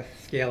 My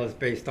scale is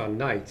based on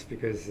nights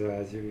because,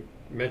 as you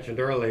mentioned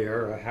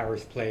earlier,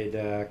 Harris played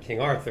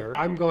King Arthur.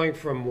 I'm going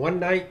from one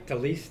night, the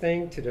least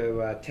thing,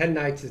 to 10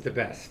 nights is the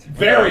best.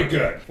 Very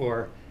good.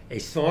 For a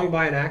song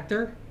by an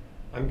actor,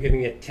 I'm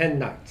giving it 10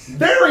 nights.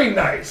 Very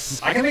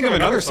nice. I can think of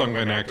another song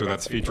by an actor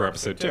that's a future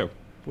episode too.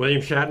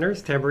 William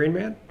Shatner's Tambourine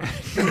Man.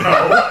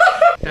 No.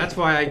 That's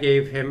why I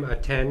gave him a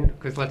 10,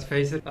 because let's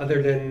face it,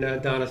 other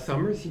than Donna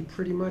Summers, he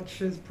pretty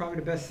much is probably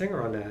the best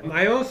singer on that.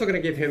 I'm also going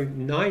to give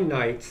him 9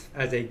 nights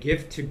as a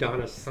gift to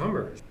Donna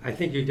Summers. I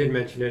think you did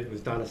mention it was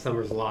Donna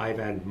Summers Live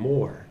and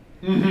More.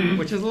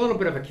 Which is a little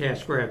bit of a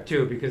cash grab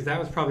too, because that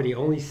was probably the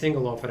only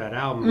single off of that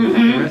album.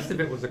 The rest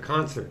of it was a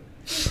concert.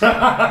 And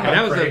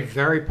that was a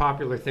very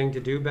popular thing to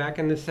do back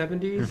in the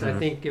 70s. I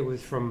think it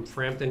was from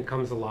Frampton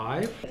Comes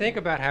Alive. Think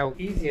about how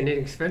easy and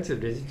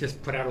inexpensive it is. You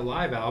just put out a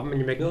live album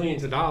and you make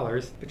millions of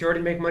dollars, but you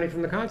already make money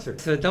from the concert.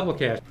 It's a double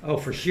cash. Oh,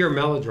 for sheer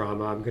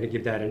melodrama, I'm going to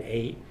give that an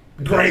 8.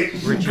 Great.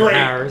 Richard Great.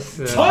 Harris.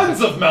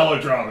 Tons of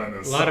melodrama in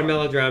this A lot of song.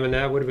 melodrama in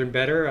that would have been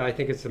better. I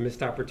think it's a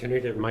missed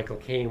opportunity that Michael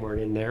Caine weren't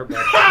in there. But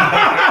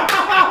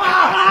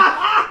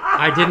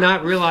I did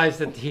not realize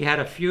that he had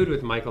a feud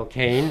with Michael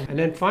Caine. And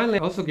then finally,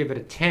 I also give it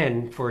a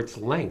 10 for its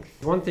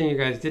length. One thing you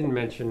guys didn't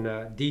mention,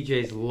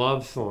 DJs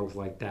love songs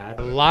like that.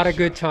 A lot of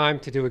good time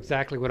to do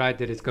exactly what I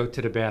did, is go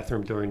to the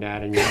bathroom during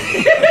that. And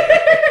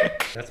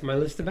that's my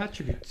list of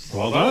attributes.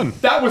 Well done.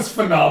 That was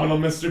phenomenal,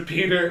 Mr.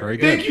 Peter. Very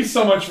good. Thank you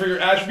so much for your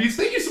attributes.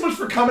 Thank you so much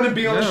for coming and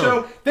being on the No.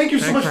 show. Thank you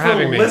so Thanks much for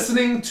having me.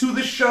 listening to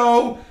the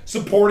show,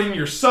 supporting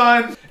your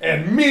son,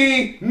 and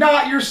me,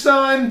 not your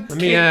son. Let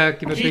me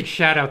give a big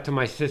shout out to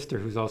my sister,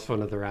 who's also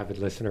another avid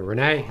listener.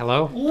 Renee,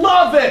 hello.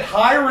 Love it.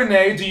 Hi,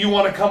 Renee. Do you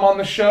want to come on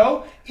the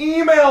show?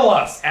 Email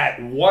us at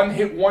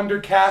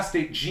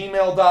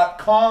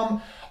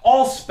onehitwondercast@gmail.com,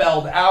 all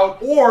spelled out.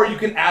 Or you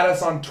can add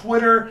us on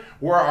Twitter,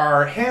 where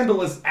our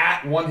handle is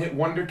at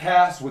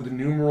onehitwondercast with the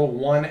numeral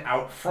 1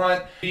 out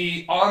front.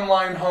 The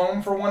online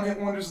home for One Hit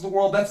Wonders of the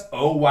World, that's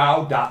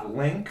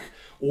ohwow.link.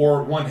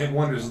 or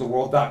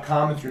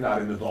onehitwondersoftheworld.com if you're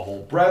not into the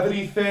whole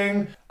brevity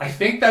thing. I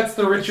think that's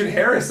the Richard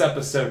Harris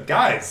episode.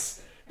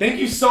 Guys, thank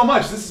you so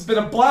much. This has been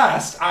a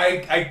blast.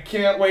 I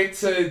can't wait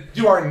to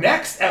do our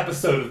next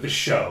episode of the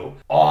show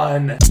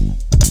on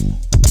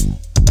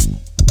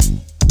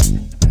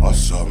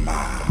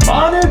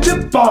Mana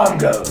de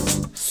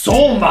Bongos,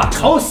 Soul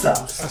Makosa.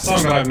 A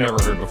song that I've never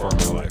heard before in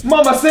my life.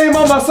 Mama say,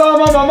 mama sa,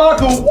 mama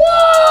mako,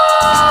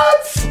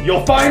 what?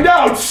 You'll find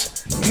out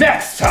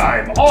next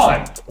time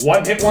on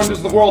One Hit Wonders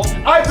of the World.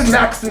 I've been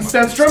Maxton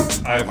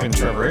Stenstrom. I've been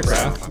Trevor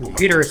Ickrath.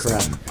 Peter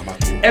Ickrath.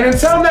 And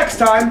until next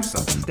time,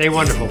 Stay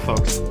wonderful,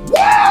 folks.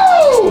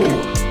 woo!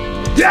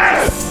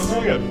 Yes!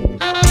 Very good.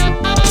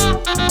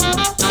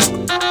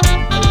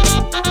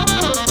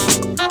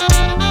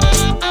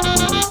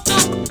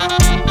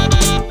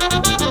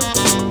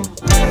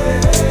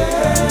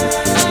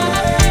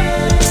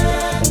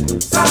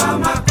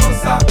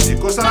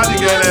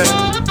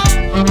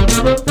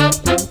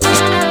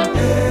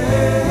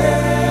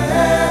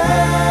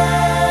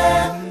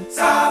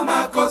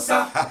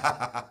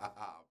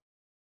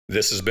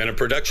 This has been a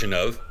production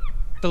of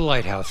The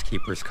Lighthouse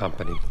Keepers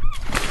Company.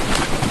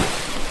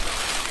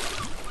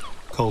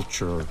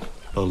 Culture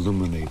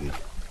illuminated.